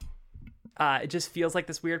character... it just feels like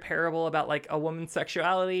this weird parable about like a woman's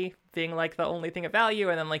sexuality being like the only thing of value,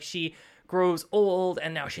 and then like she grows old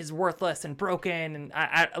and now she's worthless and broken, and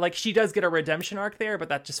I like she does get a redemption arc there, but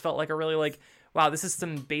that just felt like a really like, wow, this is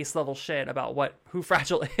some base level shit about who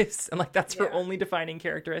Fragile is, and like that's her only defining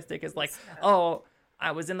characteristic is like, oh,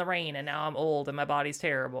 I was in the rain and now I'm old and my body's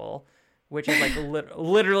terrible, which is like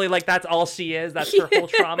literally like that's all she is. That's her whole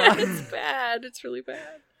trauma. It's bad. It's really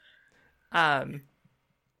bad.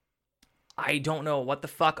 I don't know what the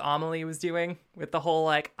fuck Amelie was doing with the whole,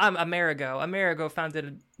 like, I'm Amerigo. Amerigo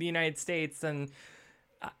founded the United States, and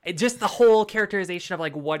just the whole characterization of,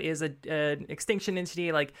 like, what is an extinction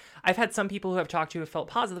entity. Like, I've had some people who I've talked to who felt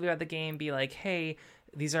positively about the game be like, hey,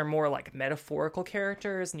 these are more, like, metaphorical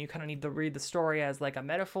characters, and you kind of need to read the story as, like, a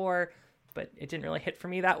metaphor, but it didn't really hit for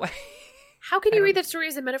me that way. How can you read that story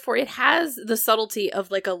as a metaphor? It has the subtlety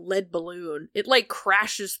of like a lead balloon. It like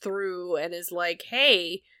crashes through and is like,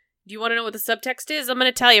 hey, do you want to know what the subtext is? I'm going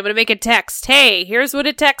to tell you. I'm going to make a text. Hey, here's what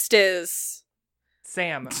a text is.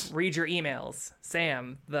 Sam, read your emails.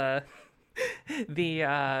 Sam, the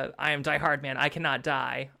I am Die Hard Man. I cannot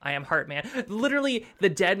die. I am Heart Man. Literally, the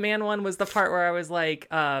Dead Man one was the part where I was like,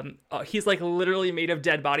 he's like literally made of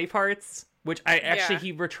dead body parts, which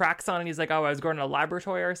he retracts on, and he's like, oh, I was going to a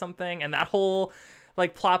laboratory or something, and that whole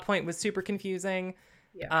like plot point was super confusing.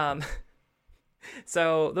 Yeah.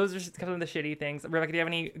 So those are just kind of the shitty things. Rebecca, do you have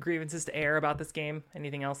any grievances to air about this game?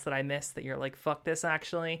 Anything else that I missed that you're like, fuck this,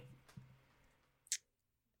 actually?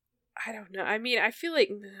 I don't know. I mean, I feel like...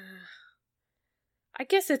 I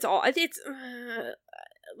guess it's all... It's...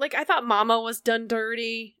 like, I thought Mama was done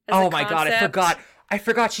dirty as oh my concept. God, I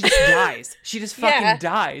forgot she just dies. She just fucking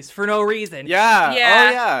dies for no reason. Yeah. Oh,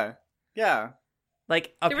 yeah. Yeah.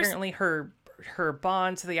 Like, apparently her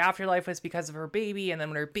bond to the afterlife was because of her baby, and then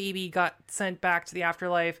when her baby got sent back to the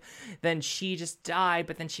afterlife, then she just died,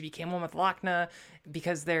 but then she became one with Lochna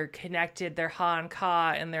because they're connected, they're Ha and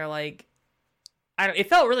Ka, and they're like, it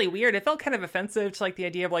felt really weird. It felt kind of offensive to like the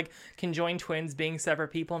idea of like conjoined twins being separate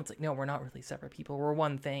people, and it's like, no, we're not really separate people, we're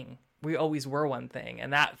one thing. We always were one thing,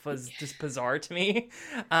 and that was just bizarre to me.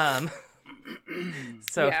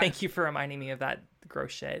 Thank you for reminding me of that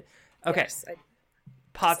gross shit. Okay. Yes,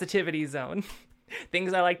 Positivity zone.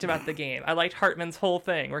 Things I liked about the game. I liked Hartman's whole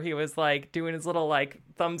thing where he was like doing his little like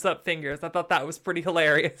thumbs up fingers. I thought that was pretty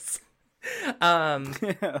hilarious. I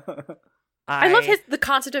love the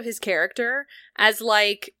concept of his character as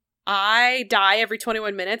like, I die every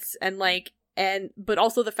 21 minutes but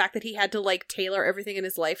also the fact that he had to like tailor everything in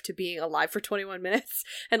his life to being alive for 21 minutes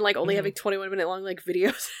and like only having 21-minute long like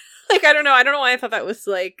videos. Like, I don't know why I thought that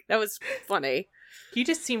was funny. He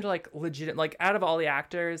just seemed like legit, like out of all the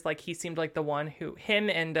actors, like he seemed like the one who, him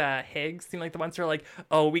and Higgs seemed like the ones who are like,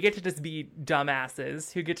 oh, we get to just be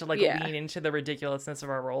dumbasses who get to like lean into the ridiculousness of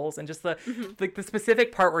our roles. And just the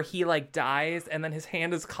specific part where he like dies and then his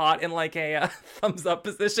hand is caught in like a thumbs up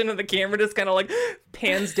position and the camera just kind of like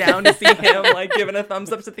pans down to see him like giving a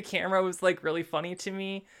thumbs up to the camera was like really funny to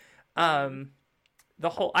me.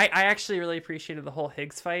 I actually really appreciated the whole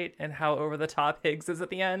Higgs fight and how over the top Higgs is at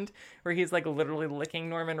the end, where he's like literally licking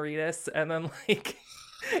Norman Reedus and then like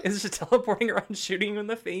is just teleporting around shooting him in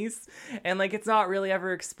the face, and like it's not really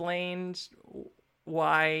ever explained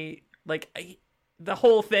why the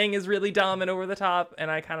whole thing is really dumb and over the top, and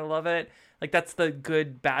I kind of love it. Like that's the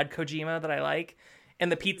good bad Kojima that I like.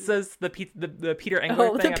 And the pizzas, the Peter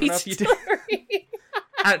Engler thing. I don't know if you did.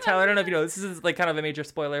 Tyler, I don't know if you know, this is like kind of a major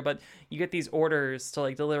spoiler, but you get these orders to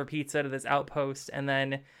like deliver pizza to this outpost, and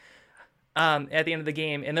then at the end of the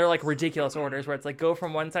game, and they're like ridiculous orders where it's like go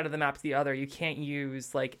from one side of the map to the other. You can't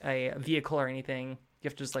use like a vehicle or anything. You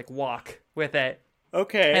have to just like walk with it.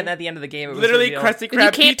 Okay. And at the end of the game, it was literally Krusty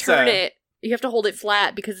Krab pizza. You can't turn it. You have to hold it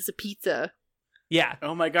flat because it's a pizza. Yeah.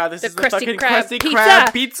 Oh my god, this is the fucking Krab Krusty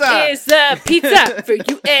Krab pizza. Is the pizza for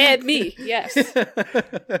you and me. Yes.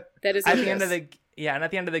 That is at the end of the and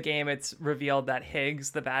at the end of the game, it's revealed that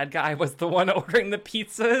Higgs, the bad guy, was the one ordering the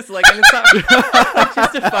pizzas. Like, and it's not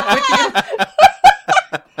just to fuck with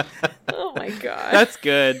you. Oh my god, that's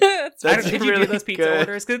good. Did you do those pizza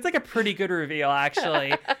orders? Because it's like a pretty good reveal,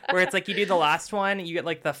 actually. Where it's like you do the last one, you get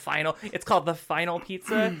like the final. It's called the final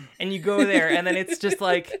pizza, and you go there, and then it's just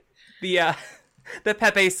like the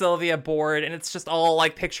Pepe Sylvia board, and it's just all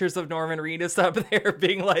like pictures of Norman Reedus up there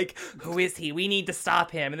being like, who is he? We need to stop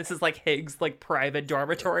him. And this is like Higgs' like private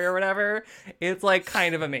dormitory or whatever. It's like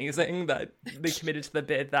kind of amazing that they committed to the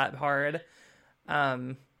bit that hard.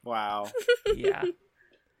 Wow. Yeah.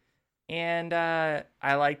 And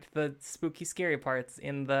I liked the spooky scary parts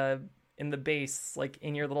in the base, like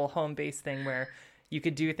in your little home base thing where you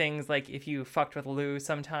could do things like if you fucked with Lou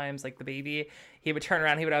sometimes, like the baby, he would turn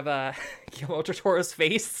around, he would have Guillermo del Toro's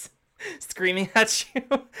face screaming at you.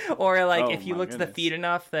 Or like if you looked at the feet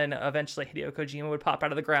enough, then eventually Hideo Kojima would pop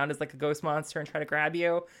out of the ground as like a ghost monster and try to grab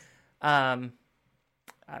you. I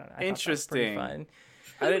don't know. Interesting. Fun.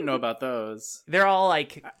 I didn't know about those. They're all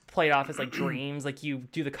like played off as like dreams. Like you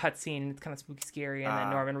do the cutscene, it's kind of spooky, scary, and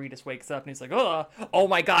then Norman Reedus wakes up and he's like, "Oh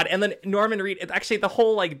my god!" And then Norman Reedus, actually the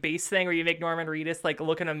whole like base thing where you make Norman Reedus like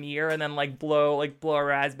look in a mirror and then like blow a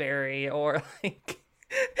raspberry, or like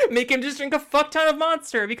make him just drink a fuck ton of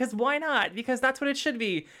Monster, because why not? Because that's what it should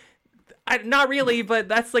be. Not really, but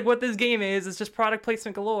that's like what this game is. It's just product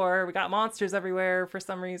placement galore. We got monsters everywhere for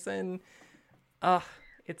some reason.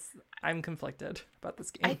 I'm conflicted about this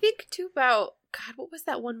game. I think too about, God, what was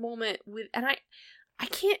that one moment with, and I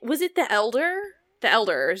can't, was it the Elder? The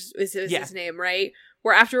Elder is his name, right?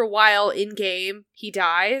 Where after a while in game he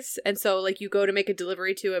dies, and so like you go to make a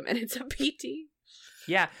delivery to him, and it's a PT.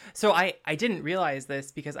 Yeah, so I didn't realize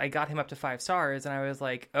this because I got him up to 5 stars, and I was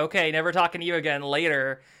like, okay, never talking to you again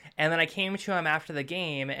later. And then I came to him after the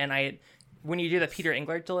game, and when you do the Peter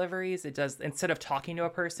Englert deliveries, it does, instead of talking to a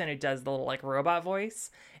person, it does the little like robot voice.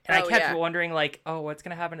 And I kept wondering like, oh, what's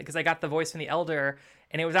gonna happen? Because I got the voice from the Elder,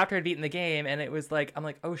 and it was after I'd beaten the game, and it was like, I'm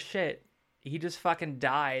like, oh shit, he just fucking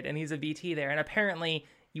died, and he's a BT there. And apparently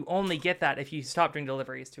you only get that if you stop doing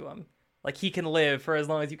deliveries to him. Like, he can live for as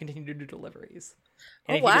long as you continue to do deliveries.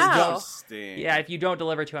 And if you don't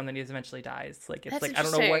deliver to him, then he eventually dies. Like, it's like,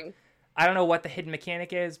 I don't know what the hidden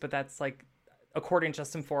mechanic is, but that's like, according to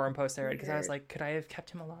some forum posts I read, because I was like, could I have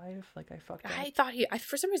kept him alive? Like, I fucked up. I thought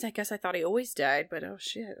for some reason, I guess I thought he always died, but oh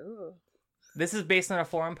shit. Ooh. This is based on a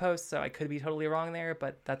forum post, so I could be totally wrong there,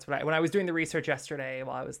 but that's what when I was doing the research yesterday,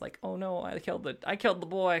 while I was like, oh no, I killed the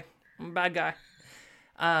boy. I'm a bad guy.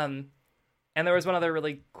 And there was one other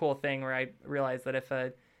really cool thing where I realized that if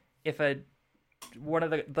one of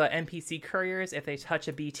the NPC couriers, if they touch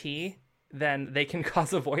a BT, then they can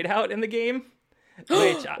cause a void out in the game.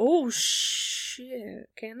 Which, oh shit!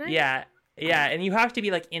 Can they? Yeah, and you have to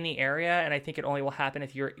be like in the area, and I think it only will happen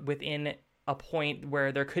if you're within a point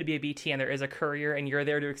where there could be a BT and there is a courier, and you're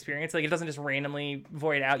there to experience. Like, it doesn't just randomly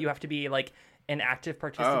void out. You have to be like an active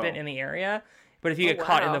participant in the area. But if you get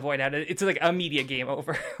caught in the void out, it's like immediate game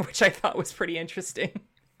over, which I thought was pretty interesting.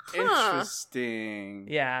 Interesting.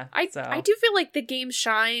 Yeah. I do feel like the game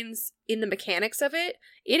shines in the mechanics of it.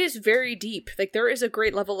 It is very deep. Like, there is a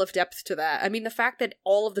great level of depth to that. I mean, the fact that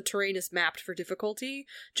all of the terrain is mapped for difficulty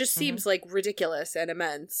just seems like ridiculous and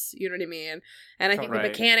immense. You know what I mean? And I think the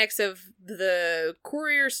mechanics of the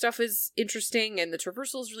courier stuff is interesting, and the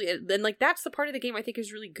traversal is really, and like, that's the part of the game I think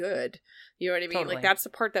is really good. You know what I mean? Totally. Like, that's the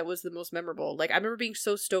part that was the most memorable. Like, I remember being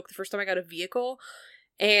so stoked the first time I got a vehicle.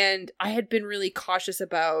 And I had been really cautious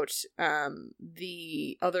about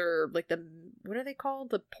the other, like, what are they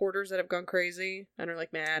called? The porters that have gone crazy and are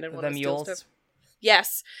like mad and want to steal stuff.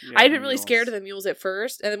 Yes. Yeah, I had been really scared of the mules at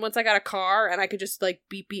first. And then once I got a car and I could just like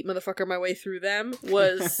beat motherfucker my way through them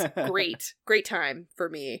was great. Great time for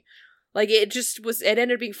me. Like, it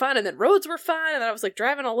ended up being fun, and then roads were fun, and then I was like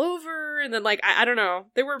driving all over, and then like, I don't know.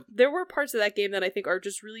 There were parts of that game that I think are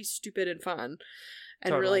just really stupid and fun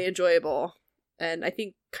and really enjoyable. And I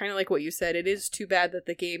think, kind of like what you said, it is too bad that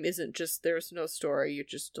the game isn't just, there's no story, you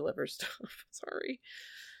just deliver stuff. Sorry.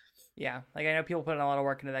 Yeah, like, I know people put in a lot of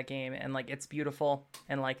work into that game, and like, it's beautiful,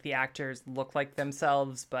 and like, the actors look like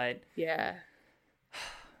themselves, but yeah,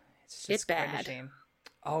 it's just quite a shame.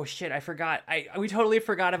 Oh shit, I forgot. We totally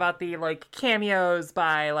forgot about the like cameos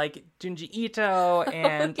by like Junji Ito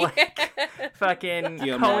and like fucking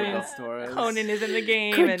Conan is in the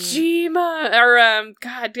game. Kojima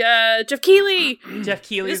and Jeff Keighley. Jeff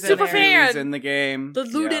Keighley's super fan. He's in the game. The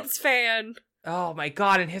Ludens fan. Oh my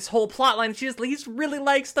god, and his whole plotline, he really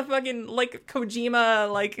likes the fucking like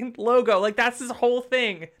Kojima like logo. Like, that's his whole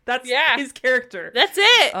thing. That's his character. That's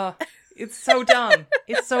it. It's so dumb.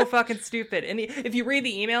 It's so fucking stupid. And if you read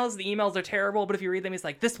the emails are terrible, but if you read them, he's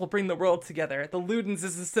like, this will bring the world together. The Ludens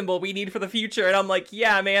is the symbol we need for the future. And I'm like,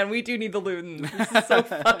 yeah, man, we do need the Ludens. This is so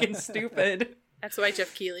fucking stupid. That's why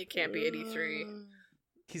Jeff Keighley can't be at E3.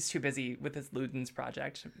 He's too busy with his Ludens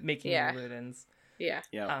project, making new Ludens. Yeah.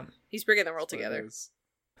 He's bringing the world together.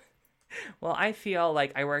 Well, I feel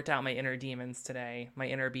like I worked out my inner demons today, my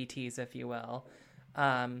inner BTs, if you will.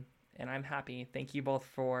 And I'm happy. Thank you both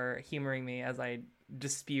for humoring me as I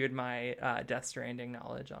dispute my Death Stranding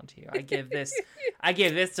knowledge onto you. I give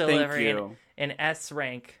this delivery an S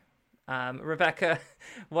rank. Rebecca,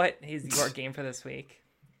 what is your game for this week?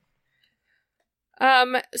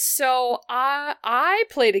 So I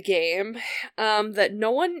played a game that no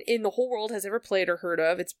one in the whole world has ever played or heard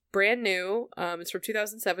of. It's brand new. It's from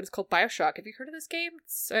 2007. It's called BioShock. Have you heard of this game?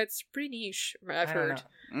 It's pretty niche, I've heard.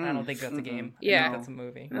 I don't think that's a game. Yeah. I think that's a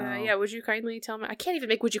movie. Yeah, would you kindly tell me? I can't even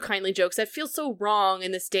make would you kindly jokes. That feels so wrong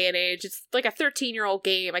in this day and age. It's like a 13-year-old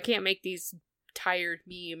game. I can't make these tired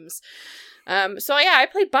memes. So yeah, I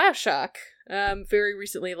played BioShock very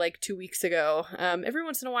recently, like 2 weeks ago. Every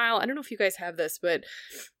once in a while, I don't know if you guys have this, but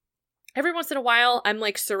every once in a while I'm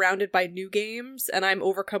like surrounded by new games and I'm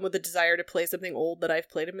overcome with a desire to play something old that I've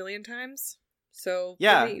played a million times. So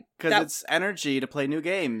yeah, because it's energy to play new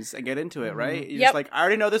games and get into it, right? You're just like, I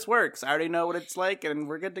already know this works. I already know what it's like, and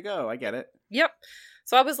we're good to go. I get it. Yep.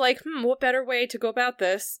 So I was like, what better way to go about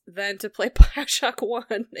this than to play BioShock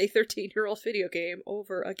 1, a 13-year-old video game,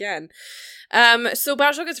 over again. So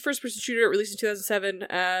BioShock is a first-person shooter. It released in 2007,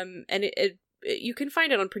 and you can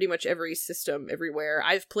find it on pretty much every system everywhere.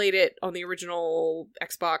 I've played it on the original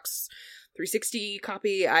Xbox 360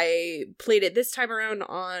 copy. I played it this time around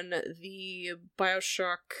on the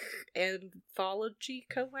BioShock Anthology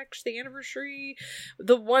Collection, the anniversary,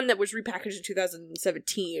 the one that was repackaged in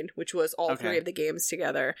 2017, which was all three of the games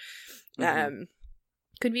together.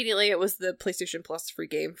 Conveniently, it was the PlayStation Plus free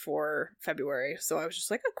game for February, so I was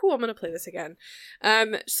just like, oh, cool, I'm going to play this again.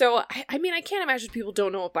 So, I mean, I can't imagine people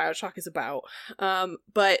don't know what BioShock is about,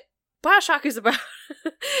 but BioShock is about,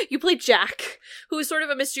 you play Jack, who is sort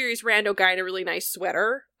of a mysterious rando guy in a really nice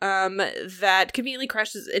sweater, that conveniently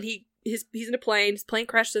crashes, and he's in a plane, his plane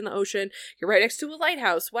crashes in the ocean, you're right next to a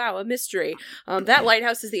lighthouse, wow, a mystery. That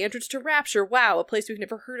lighthouse is the entrance to Rapture, wow, a place we've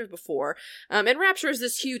never heard of before. And Rapture is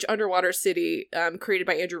this huge underwater city, created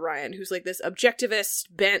by Andrew Ryan, who's like this objectivist,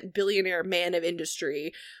 bent billionaire man of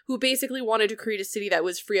industry, who basically wanted to create a city that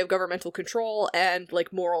was free of governmental control and,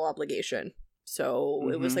 like, moral obligation. So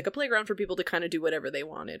it was like a playground for people to kind of do whatever they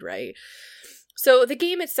wanted, right? So the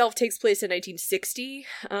game itself takes place in 1960,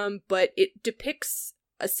 but it depicts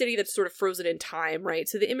a city that's sort of frozen in time, right?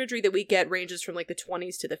 So the imagery that we get ranges from like the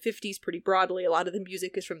 20s to the 50s pretty broadly. A lot of the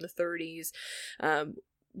music is from the 30s.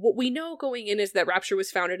 What we know going in is that Rapture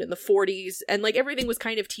was founded in the 40s, and like everything was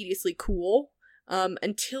kind of tediously cool.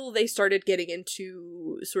 Until they started getting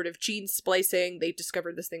into sort of gene splicing. They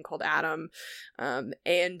discovered this thing called Adam,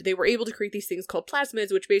 and they were able to create these things called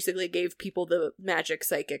plasmids, which basically gave people the magic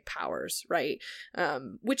psychic powers, right?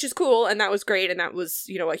 Which is cool, and that was great, and that was,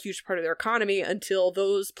 you know, a huge part of their economy until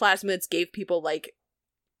those plasmids gave people, like,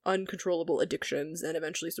 uncontrollable addictions and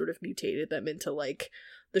eventually sort of mutated them into, like,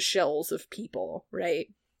 the shells of people, right?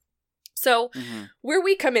 So, where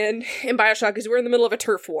we come in BioShock is we're in the middle of a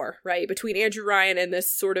turf war, right? Between Andrew Ryan and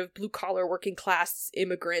this sort of blue-collar working-class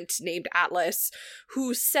immigrant named Atlas,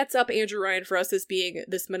 who sets up Andrew Ryan for us as being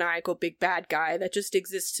this maniacal big bad guy that just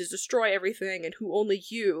exists to destroy everything and who only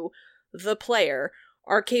you, the player,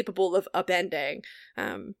 are capable of upending.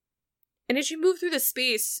 And as you move through the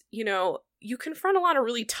space, you know, you confront a lot of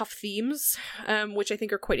really tough themes, which I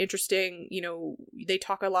think are quite interesting. You know, they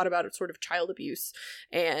talk a lot about sort of child abuse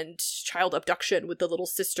and child abduction with the little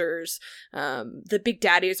sisters. The big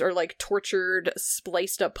daddies are like tortured,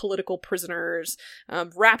 spliced up political prisoners.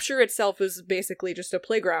 Rapture itself is basically just a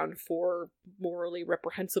playground for morally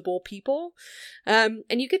reprehensible people. And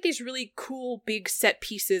you get these really cool big set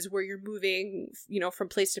pieces where you're moving, you know, from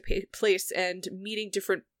place to place and meeting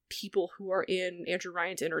different people who are in Andrew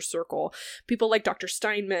Ryan's inner circle. People like Dr.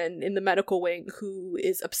 Steinman in the medical wing, who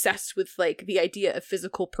is obsessed with like the idea of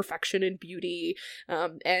physical perfection and beauty,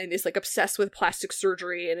 and is like obsessed with plastic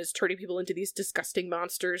surgery and is turning people into these disgusting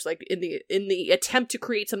monsters, like in the attempt to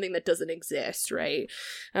create something that doesn't exist, right?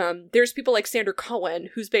 There's people like Sander Cohen,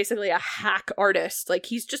 who's basically a hack artist. Like,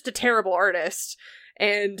 he's just a terrible artist,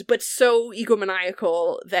 but so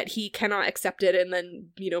egomaniacal that he cannot accept it, and then,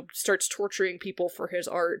 you know, starts torturing people for his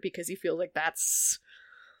art because he feels like that's,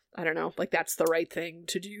 I don't know, like that's the right thing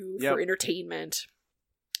to do for entertainment.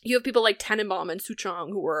 You have people like Tenenbaum and Suchong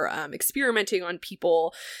who are experimenting on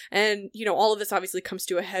people, and, you know, all of this obviously comes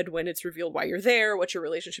to a head when it's revealed why you're there, what your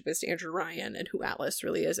relationship is to Andrew Ryan, and who Atlas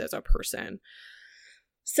really is as a person.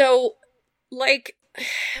 So, like,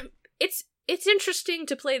 it's interesting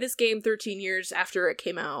to play this game 13 years after it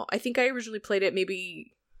came out. I think I originally played it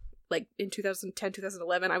maybe like in 2010,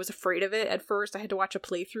 2011. I was afraid of it at first. I had to watch a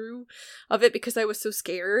playthrough of it because I was so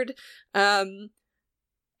scared. And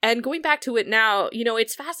going back to it now, you know,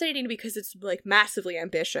 it's fascinating because it's like massively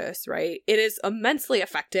ambitious, right? It is immensely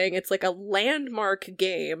affecting. It's like a landmark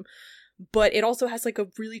game, but it also has like a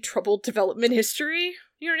really troubled development history.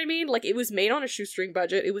 You know what I mean? Like, it was made on a shoestring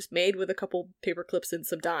budget. It was made with a couple paper clips and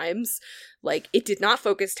some dimes. Like, it did not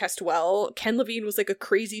focus test well. Ken Levine was like a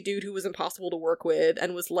crazy dude who was impossible to work with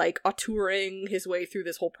and was like auteuring his way through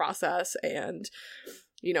this whole process. And,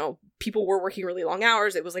 you know, people were working really long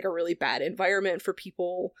hours. It was like a really bad environment for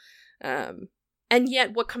people. And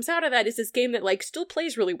yet what comes out of that is this game that like still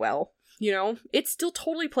plays really well. You know, it's still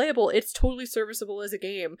totally playable. It's totally serviceable as a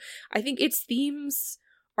game. I think its themes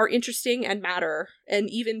are interesting and matter. And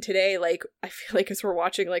even today, like, I feel like as we're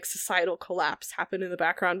watching like societal collapse happen in the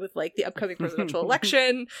background with like the upcoming presidential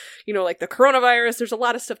election, you know, like the coronavirus, there's a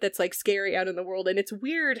lot of stuff that's like scary out in the world. And it's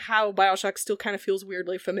weird how BioShock still kind of feels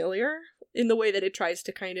weirdly familiar in the way that it tries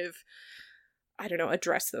to kind of, I don't know,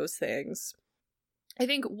 address those things. I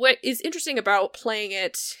think what is interesting about playing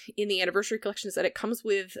it in the Anniversary Collection is that it comes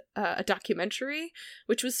with a documentary,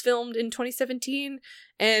 which was filmed in 2017.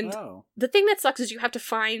 And the thing that sucks is you have to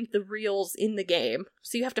find the reels in the game.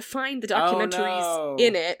 So you have to find the documentaries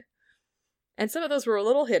in it. And some of those were a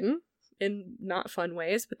little hidden. in not fun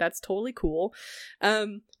ways, but that's totally cool.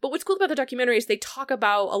 But what's cool about the documentary is they talk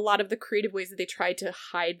about a lot of the creative ways that they tried to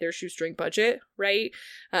hide their shoestring budget, right?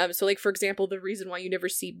 So like, for example, the reason why you never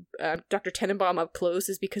see Dr. Tenenbaum up close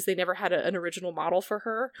is because they never had an original model for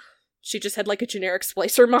her. She just had like a generic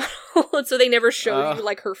splicer model, and so they never show you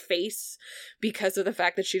like her face because of the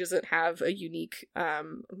fact that she doesn't have a unique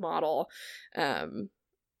model. And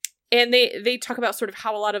they talk about sort of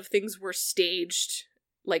how a lot of things were staged,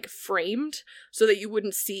 like framed, so that you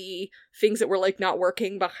wouldn't see things that were like not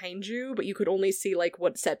working behind you, but you could only see like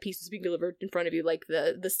what set piece was being delivered in front of you. Like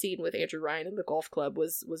the scene with Andrew Ryan in the golf club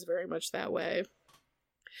was very much that way.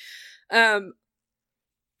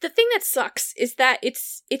 The thing that sucks is that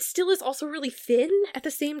it still is also really thin at the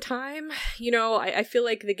same time. You know, I feel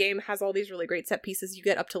like the game has all these really great set pieces. You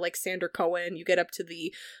get up to like Sander Cohen, you get up to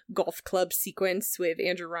the golf club sequence with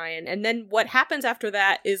Andrew Ryan, and then what happens after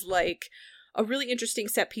that is like a really interesting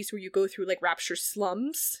set piece where you go through like Rapture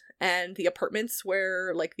slums and the apartments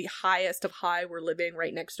where like the highest of high were living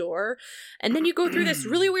right next door. And then you go through this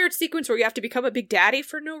really weird sequence where you have to become a big daddy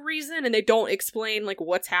for no reason, and they don't explain like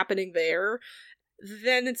what's happening there.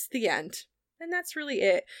 Then it's the end. And that's really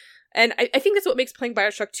it. And I think that's what makes playing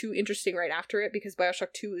Bioshock 2 interesting right after it, because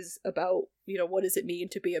Bioshock 2 is about, you know, what does it mean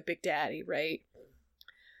to be a big daddy, right?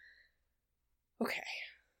 Okay.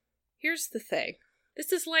 Here's the thing.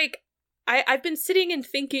 This is like, I've been sitting and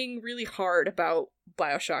thinking really hard about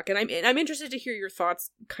Bioshock, and I'm interested to hear your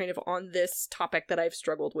thoughts kind of on this topic that I've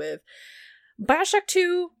struggled with. Bioshock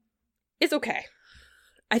 2 is okay.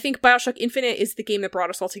 I think Bioshock Infinite is the game that brought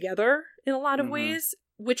us all together in a lot of ways,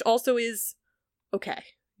 which also is okay.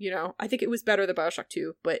 You know, I think it was better than Bioshock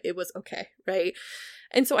 2, but it was okay, right?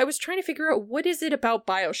 And so I was trying to figure out, what is it about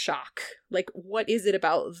Bioshock? Like, what is it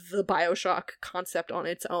about the Bioshock concept on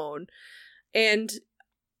its own? And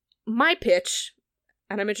my pitch,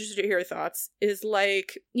 and I'm interested to hear your thoughts, is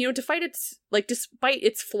like, you know, despite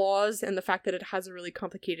its flaws and the fact that it has a really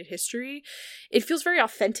complicated history, it feels very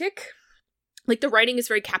authentic. Like, the writing is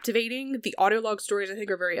very captivating. The audio log stories, I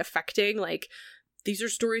think, are very affecting. Like, these are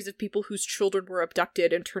stories of people whose children were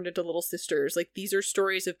abducted and turned into little sisters. Like, these are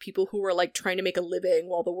stories of people who are, like, trying to make a living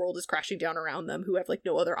while the world is crashing down around them, who have, like,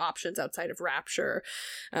 no other options outside of Rapture.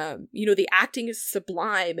 You know, the acting is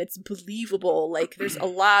sublime. It's believable. Like, there's a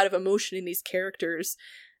lot of emotion in these characters.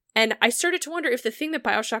 And I started to wonder if the thing that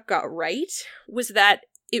Bioshock got right was that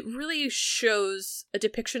it really shows a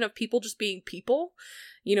depiction of people just being people.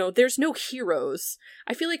 You know, there's no heroes.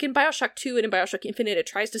 I feel like in Bioshock 2 and in Bioshock Infinite, it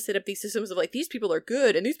tries to set up these systems of like, these people are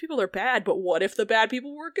good and these people are bad, but what if the bad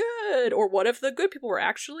people were good? Or what if the good people were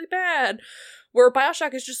actually bad? Where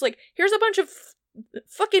Bioshock is just like, here's a bunch of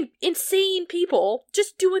fucking insane people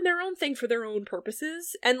just doing their own thing for their own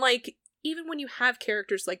purposes. And like, even when you have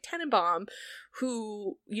characters like Tenenbaum,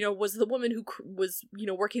 who, you know, was the woman who was, you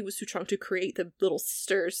know, working with Suchong to create the Little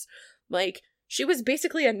Sisters, like, she was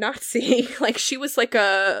basically a Nazi. Like, she was like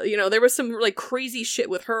a, you know, there was some like crazy shit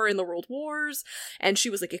with her in the World Wars, and she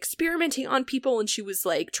was like experimenting on people, and she was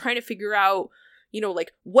like trying to figure out, you know,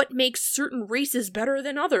 like what makes certain races better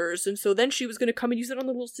than others. And so then she was going to come and use it on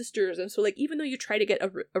the Little Sisters. And so like, even though you try to get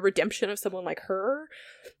a redemption of someone like her,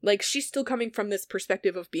 like, she's still coming from this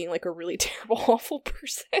perspective of being like a really terrible, awful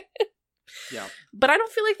person. Yeah. But I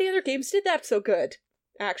don't feel like the other games did that so good.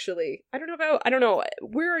 Actually, I don't know.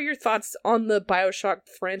 Where are your thoughts on the Bioshock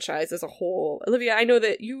franchise as a whole? Olivia, I know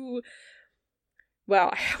that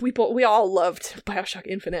we all loved Bioshock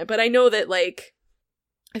Infinite, but I know that, like,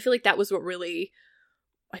 I feel like that was what really,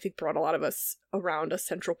 I think, brought a lot of us around a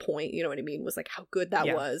central point, you know what I mean, was like how good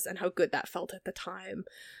that was and how good that felt at the time.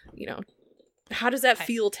 You know, how does that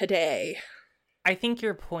feel today? I think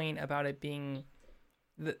your point about it being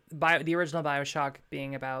the original Bioshock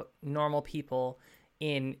being about normal people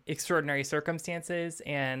in extraordinary circumstances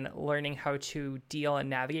and learning how to deal and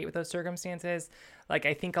navigate with those circumstances. Like,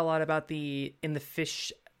 I think a lot about in the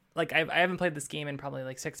fish, like, I haven't played this game in probably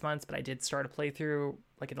like 6 months, but I did start a playthrough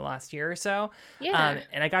like in the last year or so. Yeah.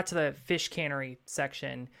 And I got to the fish cannery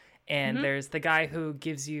section, and there's the guy who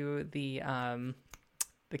gives you the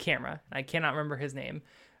camera. I cannot remember his name,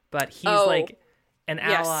 but he's like an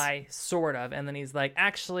ally, sort of, and then he's like,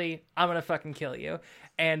 actually, I'm gonna fucking kill you.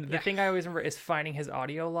 And the thing I always remember is finding his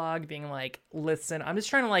audio log, being like, listen, I'm just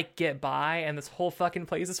trying to like get by, and this whole fucking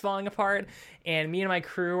place is falling apart, and me and my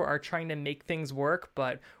crew are trying to make things work,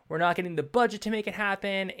 but we're not getting the budget to make it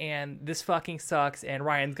happen, and this fucking sucks, and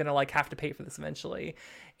Ryan's gonna like have to pay for this eventually.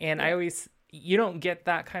 And you don't get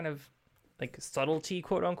that kind of like subtlety,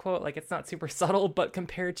 quote unquote, like, it's not super subtle, but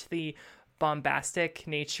compared to the bombastic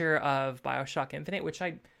nature of Bioshock Infinite, which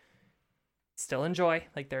I still enjoy,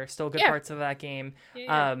 like, there are still good parts of that game.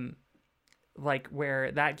 like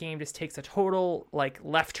where that game just takes a total like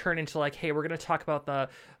left turn into like, hey, we're going to talk about the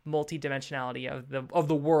multi-dimensionality of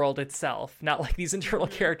the world itself, not like these internal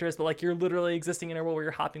characters, but like you're literally existing in a world where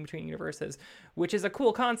you're hopping between universes, which is a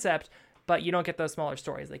cool concept, but you don't get those smaller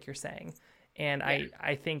stories like you're saying. And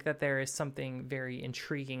I think that there is something very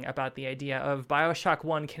intriguing about the idea of BioShock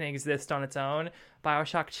 1 can exist on its own.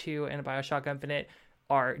 BioShock 2 and BioShock Infinite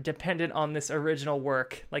are dependent on this original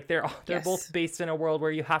work. Like they're both based in a world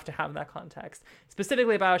where you have to have that context.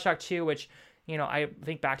 Specifically BioShock 2, which, you know, I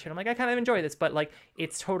think back to it, I'm like, I kind of enjoy this, but like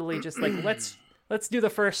it's totally just like let's do the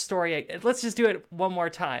first story. Let's just do it one more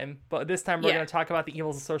time, but this time we're going to talk about the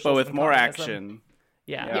evils of socialism, but with more action.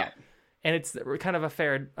 Yeah. And it's kind of a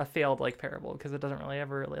failed like parable because it doesn't really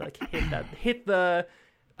ever really like hit the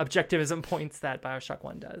objectivism points that BioShock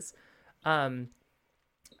 1 does.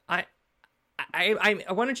 I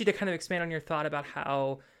wanted you to kind of expand on your thought about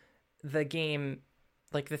how the game,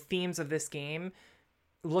 like the themes of this game,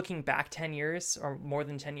 looking back 10 years or more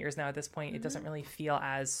than 10 years now at this point, it doesn't really feel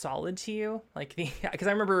as solid to you. Like because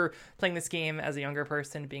I remember playing this game as a younger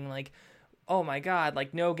person being like, oh my God,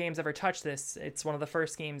 like no game's ever touched this. It's one of the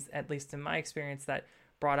first games, at least in my experience, that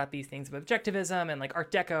brought up these things of objectivism and like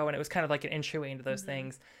Art Deco. And it was kind of like an entryway into those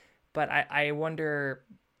things. But I wonder,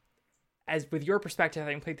 as with your perspective,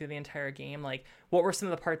 having played through the entire game, like what were some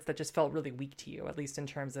of the parts that just felt really weak to you, at least in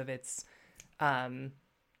terms of its kind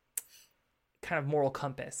of moral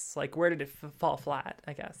compass? Like where did it fall flat,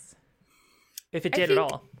 I guess? If it did at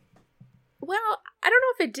all. Well, I don't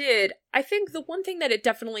know if it did. I think the one thing that it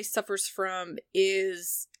definitely suffers from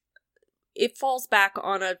is it falls back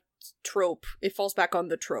on a trope. It falls back on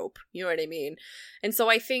the trope. You know what I mean? And so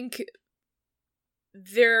I think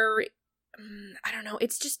I don't know,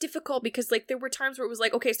 it's just difficult because like there were times where it was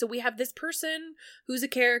like, okay, so we have this person who's a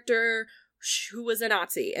character who was a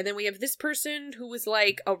Nazi, and then we have this person who was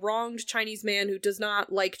like a wronged Chinese man who does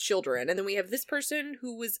not like children, and then we have this person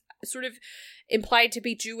who was sort of implied to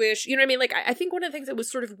be Jewish. You know what I mean? Like I think one of the things that was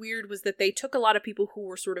sort of weird was that they took a lot of people who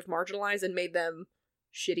were sort of marginalized and made them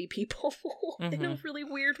shitty people in a really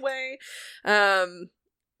weird way.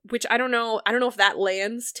 Which I don't know if that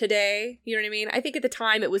lands today. You know what I mean? I think at the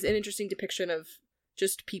time it was an interesting depiction of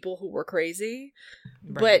just people who were crazy.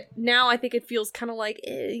 Right. But now I think it feels kind of like,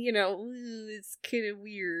 you know, it's kind of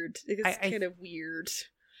weird. It's kind of weird.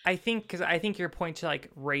 I think your point to like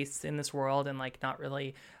race in this world and like not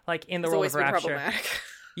really like in the world of Rapture.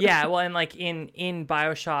 Yeah, well, and like in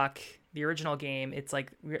BioShock, the original game, it's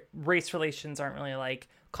like race relations aren't really like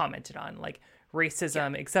commented on, like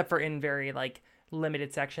racism, except for in very like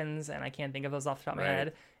limited sections, and I can't think of those off the top of my head.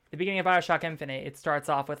 At the beginning of BioShock Infinite, it starts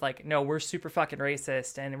off with like, no, we're super fucking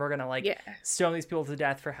racist, and we're gonna like stone these people to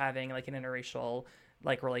death for having like an interracial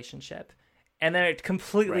like relationship, and then it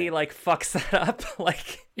completely like fucks that up.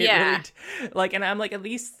 Like really, like, and I'm like, at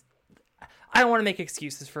least I don't want to make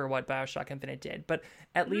excuses for what BioShock Infinite did, but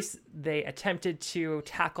at least they attempted to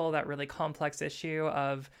tackle that really complex issue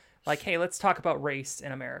of like, hey, let's talk about race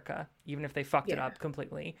in America, even if they fucked it up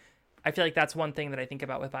completely. I feel like that's one thing that I think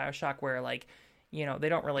about with BioShock, where like, you know, they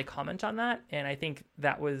don't really comment on that. And I think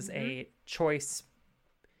that was a choice,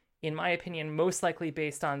 in my opinion, most likely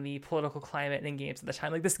based on the political climate in games at the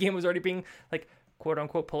time. Like this game was already being like quote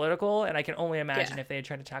unquote political. And I can only imagine if they had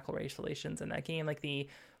tried to tackle race relations in that game, like the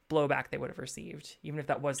blowback they would have received, even if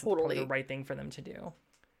that wasn't the right thing for them to do.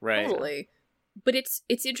 Right. Totally. But it's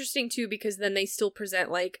interesting too, because then they still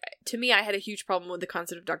present like, to me, I had a huge problem with the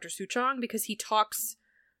concept of Dr. Suchong because he talks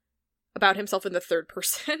about himself in the third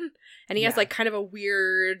person, and he has like kind of a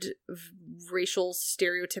weird racial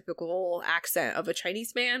stereotypical accent of a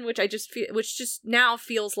Chinese man, which just now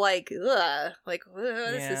feels like this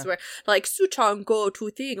is where like Suchong go to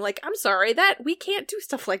thing. Like, I'm sorry, that we can't do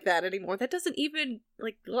stuff like that anymore. That doesn't even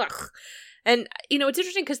like ugh. And you know, it's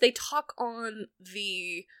interesting because they talk on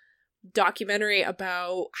the documentary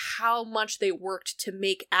about how much they worked to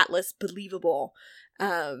make Atlas believable.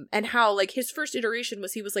 And how like his first iteration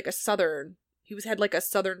was he was like had like a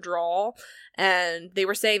southern drawl, and they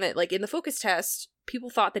were saying that like in the focus test people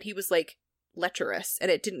thought that he was like lecherous, and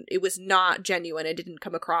it was not genuine. It didn't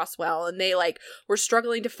come across well, and they like were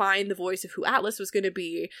struggling to find the voice of who Atlas was going to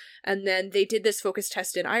be. And then they did this focus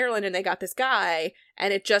test in Ireland, and they got this guy,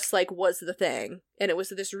 and it just like was the thing, and it was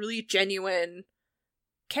this really genuine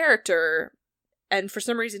character. And for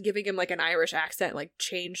some reason, giving him like an Irish accent like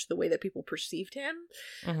changed the way that people perceived him.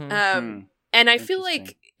 And I feel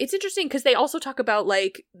like it's interesting because they also talk about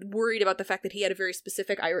like worried about the fact that he had a very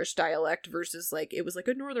specific Irish dialect versus like it was like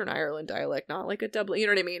a Northern Ireland dialect, not like a Dublin. You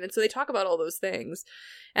know what I mean? And so they talk about all those things,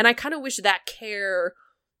 and I kind of wish that care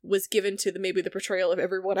was given to maybe the portrayal of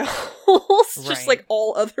everyone else, just like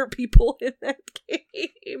all other people in that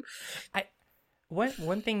game.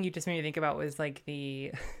 One thing you just made me think about was like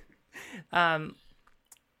the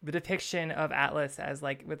depiction of Atlas as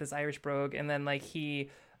like with this Irish brogue, and then like he,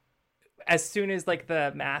 as soon as like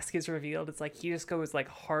the mask is revealed, it's like he just goes like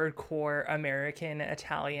hardcore American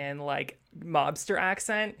Italian like mobster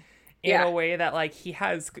accent in a way that like he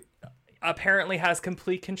apparently has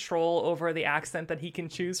complete control over the accent that he can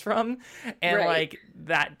choose from, and like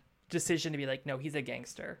that decision to be like, no, he's a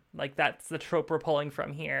gangster, like that's the trope we're pulling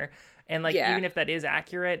from here. And like even if that is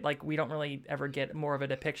accurate, like we don't really ever get more of a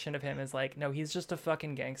depiction of him as like, no, he's just a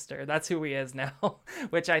fucking gangster, that's who he is now.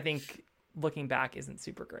 Which I think looking back isn't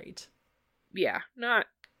super great. Not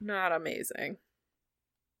amazing.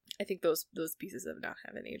 I think those pieces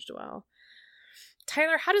haven't aged well.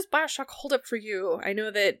 Tyler, how does BioShock hold up for you? I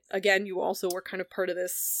know that, again, you also were kind of part of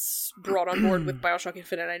this, brought on board with BioShock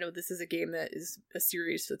Infinite. I know this is a game that is a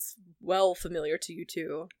series that's well familiar to you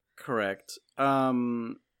too. Correct.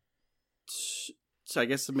 So I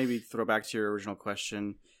guess to maybe throw back to your original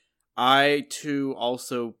question, I too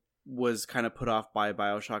also was kind of put off by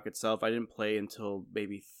BioShock itself. I didn't play until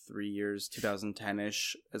maybe 3 years,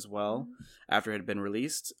 2010-ish as well, after it had been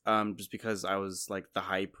released, just because I was like, the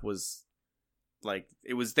hype was like,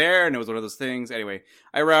 it was there and it was one of those things. Anyway,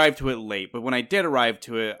 I arrived to it late, but when I did arrive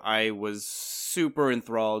to it, I was super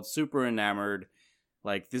enthralled, super enamored.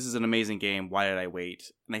 Like, this is an amazing game. Why did I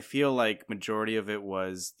wait? And I feel like majority of it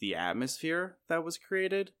was the atmosphere that was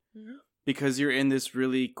created, because you're in this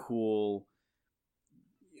really cool,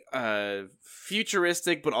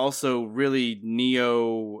 futuristic, but also really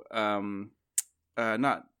neo,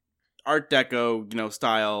 not Art Deco,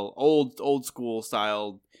 style, old school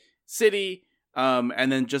style city.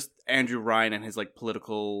 And then just Andrew Ryan and his like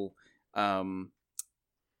political,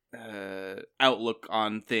 outlook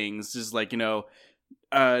on things, just like, no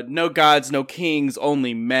gods, no kings,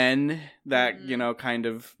 only men, that, kind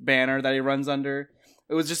of banner that he runs under.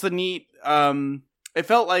 It was just a neat, it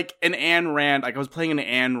felt like an Ayn Rand, like I was playing an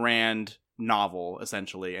Ayn Rand novel,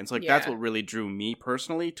 essentially. And so like that's what really drew me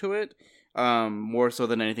personally to it, more so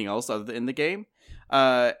than anything else other in the game.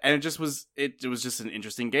 And it was just an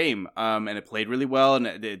interesting game. And it played really well, and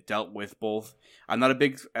it dealt with both. I'm not a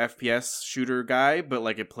big FPS shooter guy, but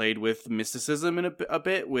like it played with mysticism in a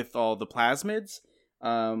bit with all the plasmids.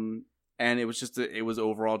 And it was it was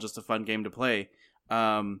overall just a fun game to play.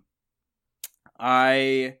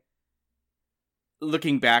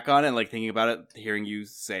 Looking back on it, like thinking about it, hearing you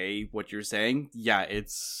say what you're saying,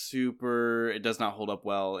 it does not hold up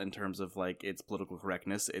well in terms of like its political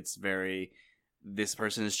correctness. It's very, this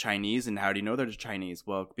person is Chinese, and how do you know they're Chinese?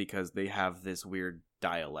 Well, because they have this weird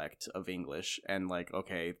dialect of English, and like,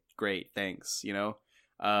 okay, great, thanks,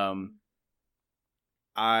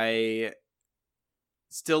 I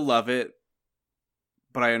still love it,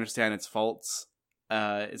 but I understand its faults.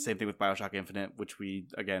 Same thing with BioShock Infinite, which we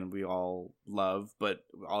all love, but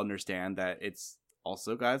all understand that it's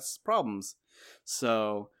also got its problems.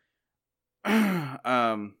 So,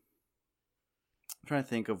 I'm trying to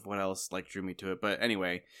think of what else like drew me to it, but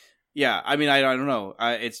anyway, I mean, I don't know.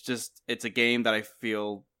 It's a game that I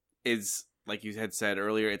feel is, like you had said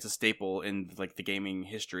earlier, it's a staple in like the gaming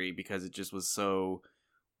history, because it just was so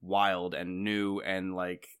wild and new and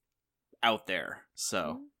like out there.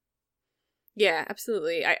 So yeah,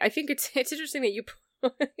 absolutely. I think it's interesting that you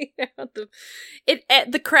point out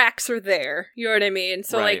the cracks are there, you know what I mean?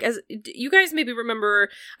 So like, as you guys maybe remember,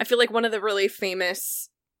 I feel like one of the really famous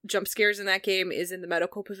jump scares in that game is in the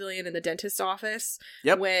medical pavilion in the dentist's office.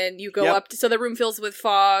 When you go up so the room fills with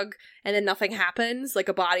fog, and then nothing happens, like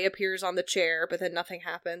a body appears on the chair, but then nothing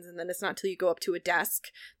happens, and then it's not till you go up to a desk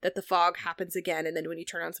that the fog happens again, and then when you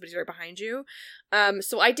turn on, somebody's right behind you.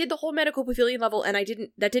 So I did the whole medical pavilion level, and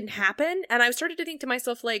that didn't happen, and I started to think to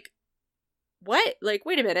myself, like, what? Like,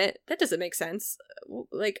 wait a minute, that doesn't make sense.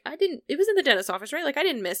 Like, it was in the dentist's office, right? Like, I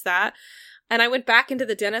didn't miss that. And I went back into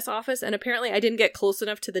the dentist's office, and apparently I didn't get close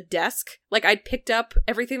enough to the desk. Like, I'd picked up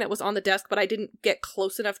everything that was on the desk, but I didn't get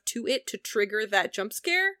close enough to it to trigger that jump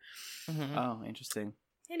scare. Mm-hmm. Oh, interesting.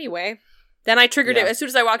 Anyway, then I triggered it. As soon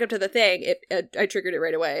as I walked up to the thing, I triggered it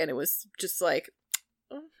right away, and it was just like...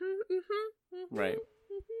 Right.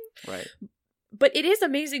 But it is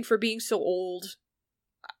amazing for being so old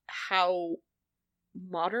how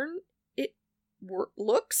modern it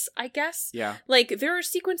looks, I guess. Yeah. Like, there are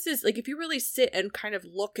sequences, like, if you really sit and kind of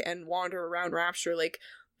look and wander around Rapture, like,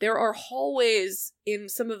 there are hallways in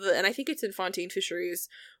some of the, and I think it's in Fontaine Fisheries,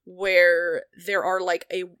 where there are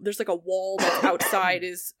there's like a wall that's outside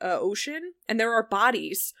is ocean, and there are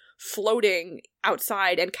bodies floating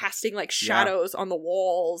outside and casting like shadows on the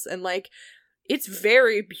walls, and like it's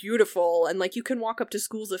very beautiful, and like you can walk up to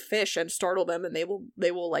schools of fish and startle them, and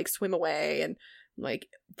they will like swim away, and like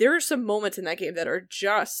there are some moments in that game that are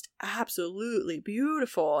just absolutely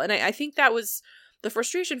beautiful, and I think that was the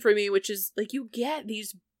frustration for me, which is like you get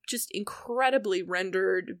these just incredibly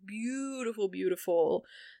rendered, beautiful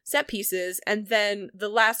set pieces, and then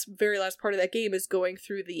the very last part of that game is going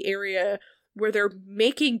through the area where they're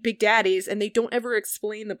making Big Daddies, and they don't ever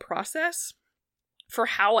explain the process for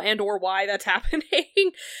how and or why that's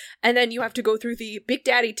happening. And then you have to go through the Big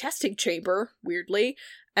Daddy testing chamber, weirdly,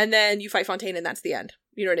 and then you fight Fontaine, and that's the end.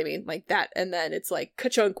 You know what I mean? Like that, and then it's like,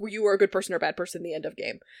 ka-chunk, you were a good person or a bad person, the end of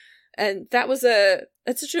game. And that's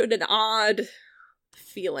such an odd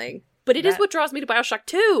feeling. But it is what draws me to Bioshock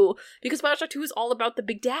 2, because Bioshock 2 is all about the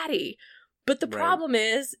Big Daddy. But the problem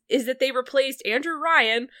is that they replaced Andrew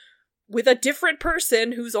Ryan with a different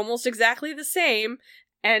person who's almost exactly the same,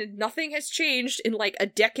 and nothing has changed in like a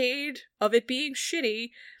decade of it being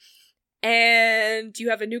shitty, and you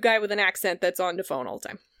have a new guy with an accent that's on the phone all the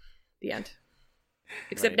time. The end.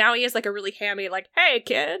 Except now he has like a really hammy, like, hey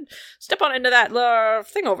kid, step on into that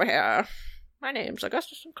thing over here. My name's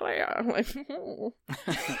Augustus Sinclair. Like,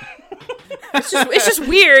 it's just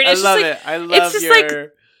weird. It's I love just it. I love it's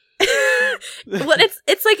your... well,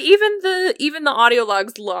 it's like even the audio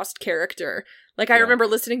logs lost character. Like I remember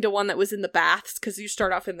listening to one that was in the baths, because you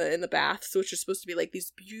start off in the baths, which is supposed to be like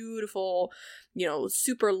these beautiful, you know,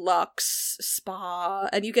 super luxe spa,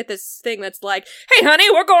 and you get this thing that's like, hey honey,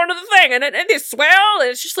 we're going to the thing, and they swell, and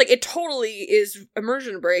it's just like, it totally is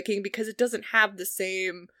immersion breaking, because it doesn't have the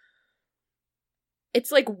same.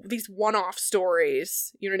 It's like these one-off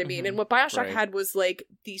stories, you know what I mean? Mm-hmm. And what Bioshock had was like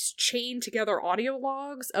these chained together audio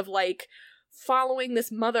logs of like following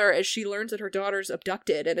this mother as she learns that her daughter's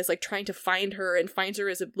abducted, and is like trying to find her, and finds her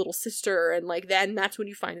as a little sister, and like then that's when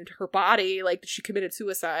you find her body, like she committed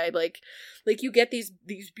suicide. Like you get these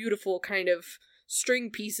beautiful kind of string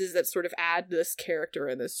pieces that sort of add this character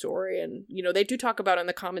in this story. And you know, they do talk about in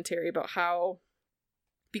the commentary about how,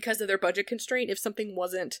 because of their budget constraint, if something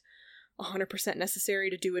wasn't 100% necessary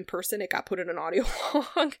to do in person, it got put in an audio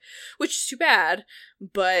log, which is too bad,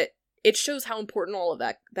 but it shows how important all of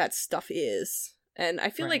that stuff is. And I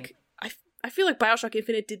feel like I feel like Bioshock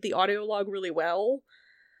Infinite did the audio log really well,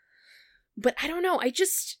 but I don't know, I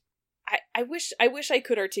wish I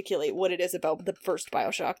could articulate what it is about the first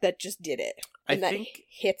Bioshock that just did it, and that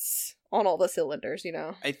hits on all the cylinders, you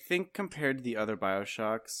know. I think compared to the other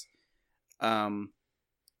Bioshocks, Bioshock,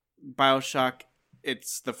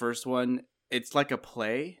 it's the first one, it's like a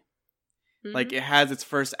play. Mm-hmm. Like it has its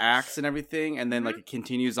first acts and everything, and then like it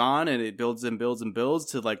continues on, and it builds and builds and builds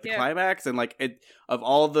to like the climax. And like it, of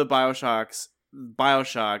all the Bioshocks,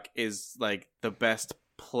 Bioshock is like the best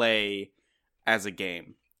play as a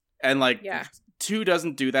game. And like 2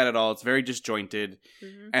 doesn't do that at all. It's very disjointed.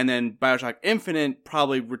 Mm-hmm. And then Bioshock Infinite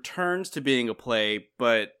probably returns to being a play,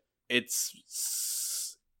 but it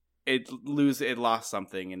lost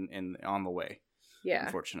something in on the way. Yeah,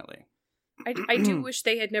 unfortunately. I do wish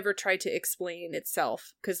they had never tried to explain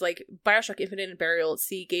itself, because like Bioshock Infinite and Burial at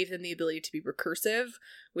Sea gave them the ability to be recursive,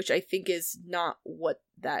 which I think is not what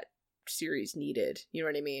that series needed. You know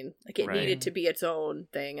what I mean? Like it needed to be its own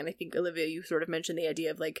thing. And I think, Olivia, you sort of mentioned the idea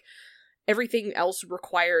of like everything else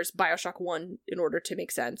requires Bioshock 1 in order to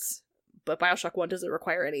make sense, but Bioshock 1 doesn't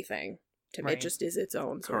require anything. It just is its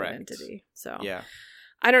own sort of entity. So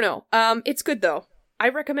I don't know. It's good though. I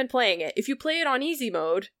recommend playing it. If you play it on easy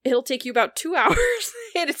mode, it'll take you about 2 hours,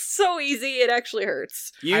 and it's so easy it actually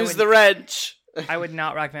hurts. Use the wrench. I would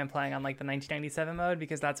not recommend playing on like the 1997 mode,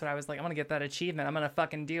 because that's what I was like, I'm gonna get that achievement, I'm gonna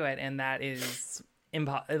fucking do it, and that is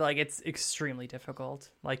like it's extremely difficult.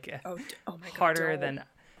 Like oh my God, harder than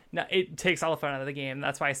no, it takes all the fun out of the game.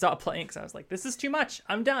 That's why I stopped playing, because I was like, this is too much.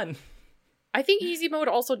 I'm done. I think easy mode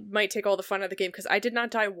also might take all the fun out of the game, because I did not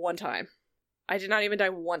die one time. I did not even die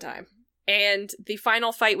one time. And the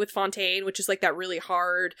final fight with Fontaine, which is like that really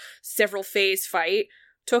hard several phase fight,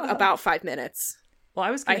 took about 5 minutes.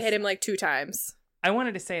 Well, I hit him like 2 times. I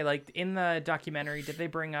wanted to say, like, in the documentary, did they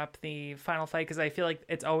bring up the final fight? Because I feel like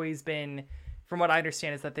it's always been, from what I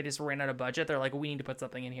understand, is that they just ran out of budget. They're like, we need to put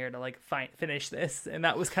something in here to like finish this, and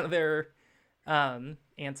that was kind of their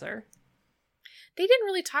answer. They didn't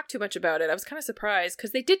really talk too much about it. I was kind of surprised,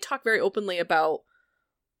 because they did talk very openly about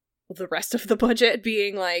the rest of the budget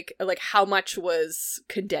being like how much was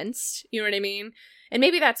condensed, you know what I mean? And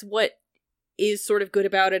maybe that's what is sort of good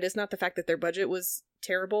about it, is not the fact that their budget was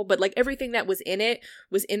terrible, but like everything that was in it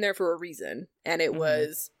was in there for a reason, and it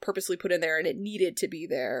was purposely put in there, and it needed to be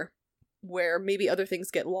there, where maybe other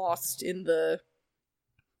things get lost in the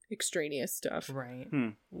extraneous stuff. Right.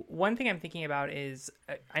 One thing I'm thinking about is,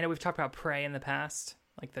 I know we've talked about Prey in the past,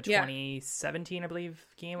 like the 2017, I believe,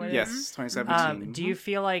 game. Yes, 2017. Do you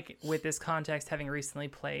feel like with this context, having recently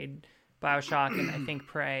played BioShock and I think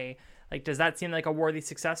Prey, like, does that seem like a worthy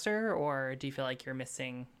successor, or do you feel like you're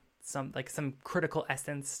missing some critical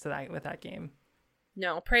essence to that with that game?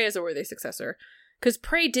 No, Prey is a worthy successor. Because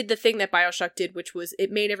Prey did the thing that BioShock did, which was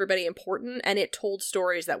it made everybody important, and it told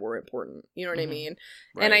stories that were important. You know what I mean?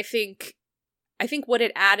 Right. And I think what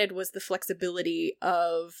it added was the flexibility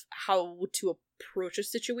of how to approach a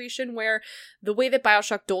situation where the way that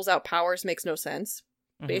BioShock doles out powers makes no sense.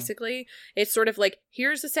 Basically, it's sort of like,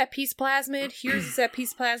 here's a set piece plasmid, here's a set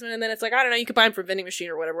piece plasmid, and then it's like, I don't know, you could buy them from vending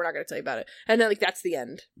machine or whatever, we're not going to tell you about it. And then like that's the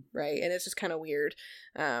end, right? And it's just kind of weird.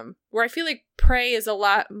 Where I feel like Prey is a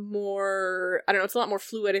lot more, I don't know, it's a lot more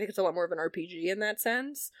fluid. I think it's a lot more of an RPG in that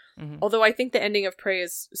sense. Although I think the ending of Prey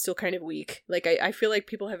is still kind of weak. Like I feel like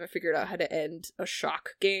people haven't figured out how to end a Shock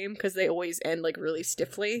game, because they always end like really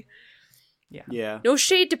stiffly. Yeah. No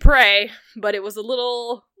shade to Prey, but it was a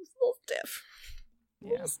little stiff.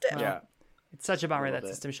 Yeah. It's such a bummer that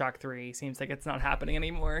System Shock 3 seems like it's not happening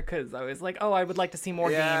anymore, because I was like, oh, I would like to see more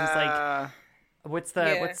games. Like, what's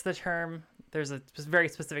the term? There's a very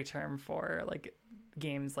specific term for like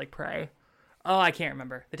games like Prey. Oh, I can't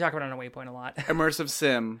remember. They talk about it on a Waypoint a lot. Immersive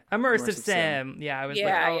sim. Immersive sim. Yeah, I was like,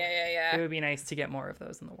 yeah. It would be nice to get more of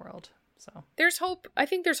those in the world. So there's hope. I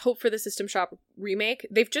think there's hope for the System Shock remake.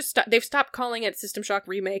 They've stopped calling it System Shock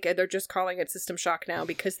remake, and they're just calling it System Shock now,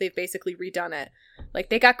 because they've basically redone it. Like,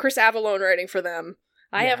 they got Chris Avellone writing for them.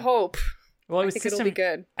 I have hope. Well, I think it'll be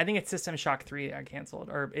good. I think it's System Shock 3 that got canceled,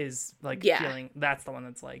 or is like feeling that's the one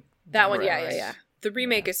that's like that one. Yeah. The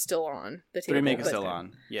remake is still on the table. The remake is still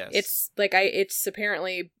on. Yes. It's like it's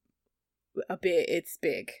apparently it's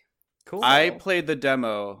big. Cool. I played the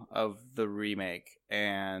demo of the remake,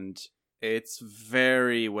 and it's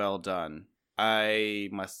very well done, I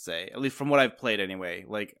must say. At least from what I've played anyway.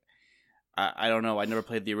 Like, I don't know. I never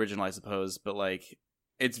played the original, I suppose. But, like,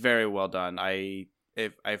 it's very well done. I've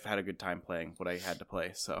had a good time playing what I had to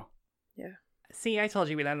play, so. Yeah. See, I told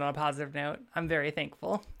you we'd end on a positive note. I'm very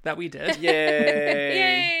thankful that we did. Yay!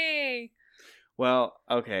 Yay! Well,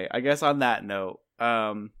 okay. I guess on that note,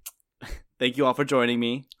 thank you all for joining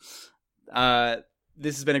me.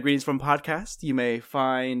 This has been a Greetings From podcast. You may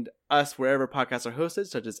find us wherever podcasts are hosted,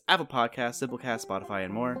 such as Apple Podcasts, Simplecast, Spotify,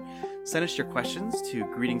 and more. Send us your questions to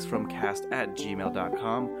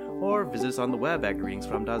greetingsfromcast@gmail.com, or visit us on the web at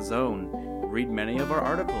greetingsfrom.zone. Read many of our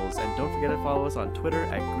articles, and don't forget to follow us on Twitter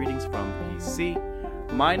at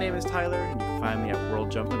greetingsfrompc. My name is Tyler, and you can find me at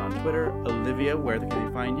WorldJumpin' on Twitter. Olivia, where can they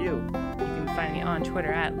find you? You can find me on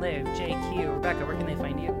Twitter at LivJQ. Rebecca, where can they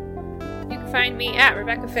find you? You can find me at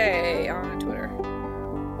Rebecca Faye on Twitter.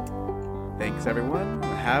 Thanks, everyone.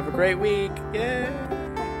 Have a great week. Yeah.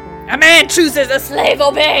 A man chooses, a slave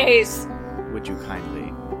obeys. Would you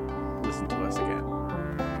kindly listen to us again?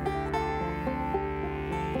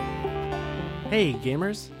 Hey,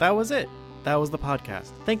 gamers. That was it. That was the podcast.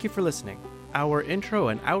 Thank you for listening. Our intro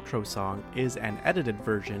and outro song is an edited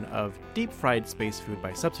version of Deep Fried Space Food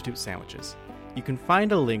by Substitute Sandwiches. You can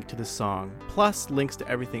find a link to the song, plus links to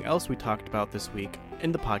everything else we talked about this week,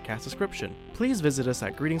 in the podcast description. Please visit us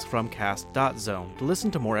at greetingsfromcast.zone to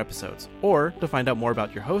listen to more episodes, or to find out more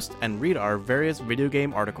about your host and read our various video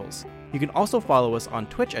game articles. You can also follow us on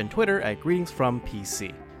Twitch and Twitter at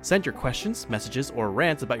greetingsfrompc. Send your questions, messages, or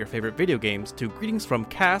rants about your favorite video games to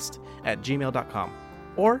greetingsfromcast@gmail.com.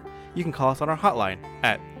 Or you can call us on our hotline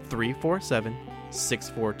at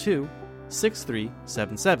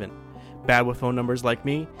 347-642-6377. Bad with phone numbers like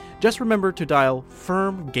me? Just remember to dial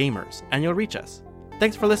Firm Gamers and you'll reach us.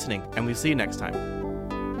 Thanks for listening, and we'll see you next time.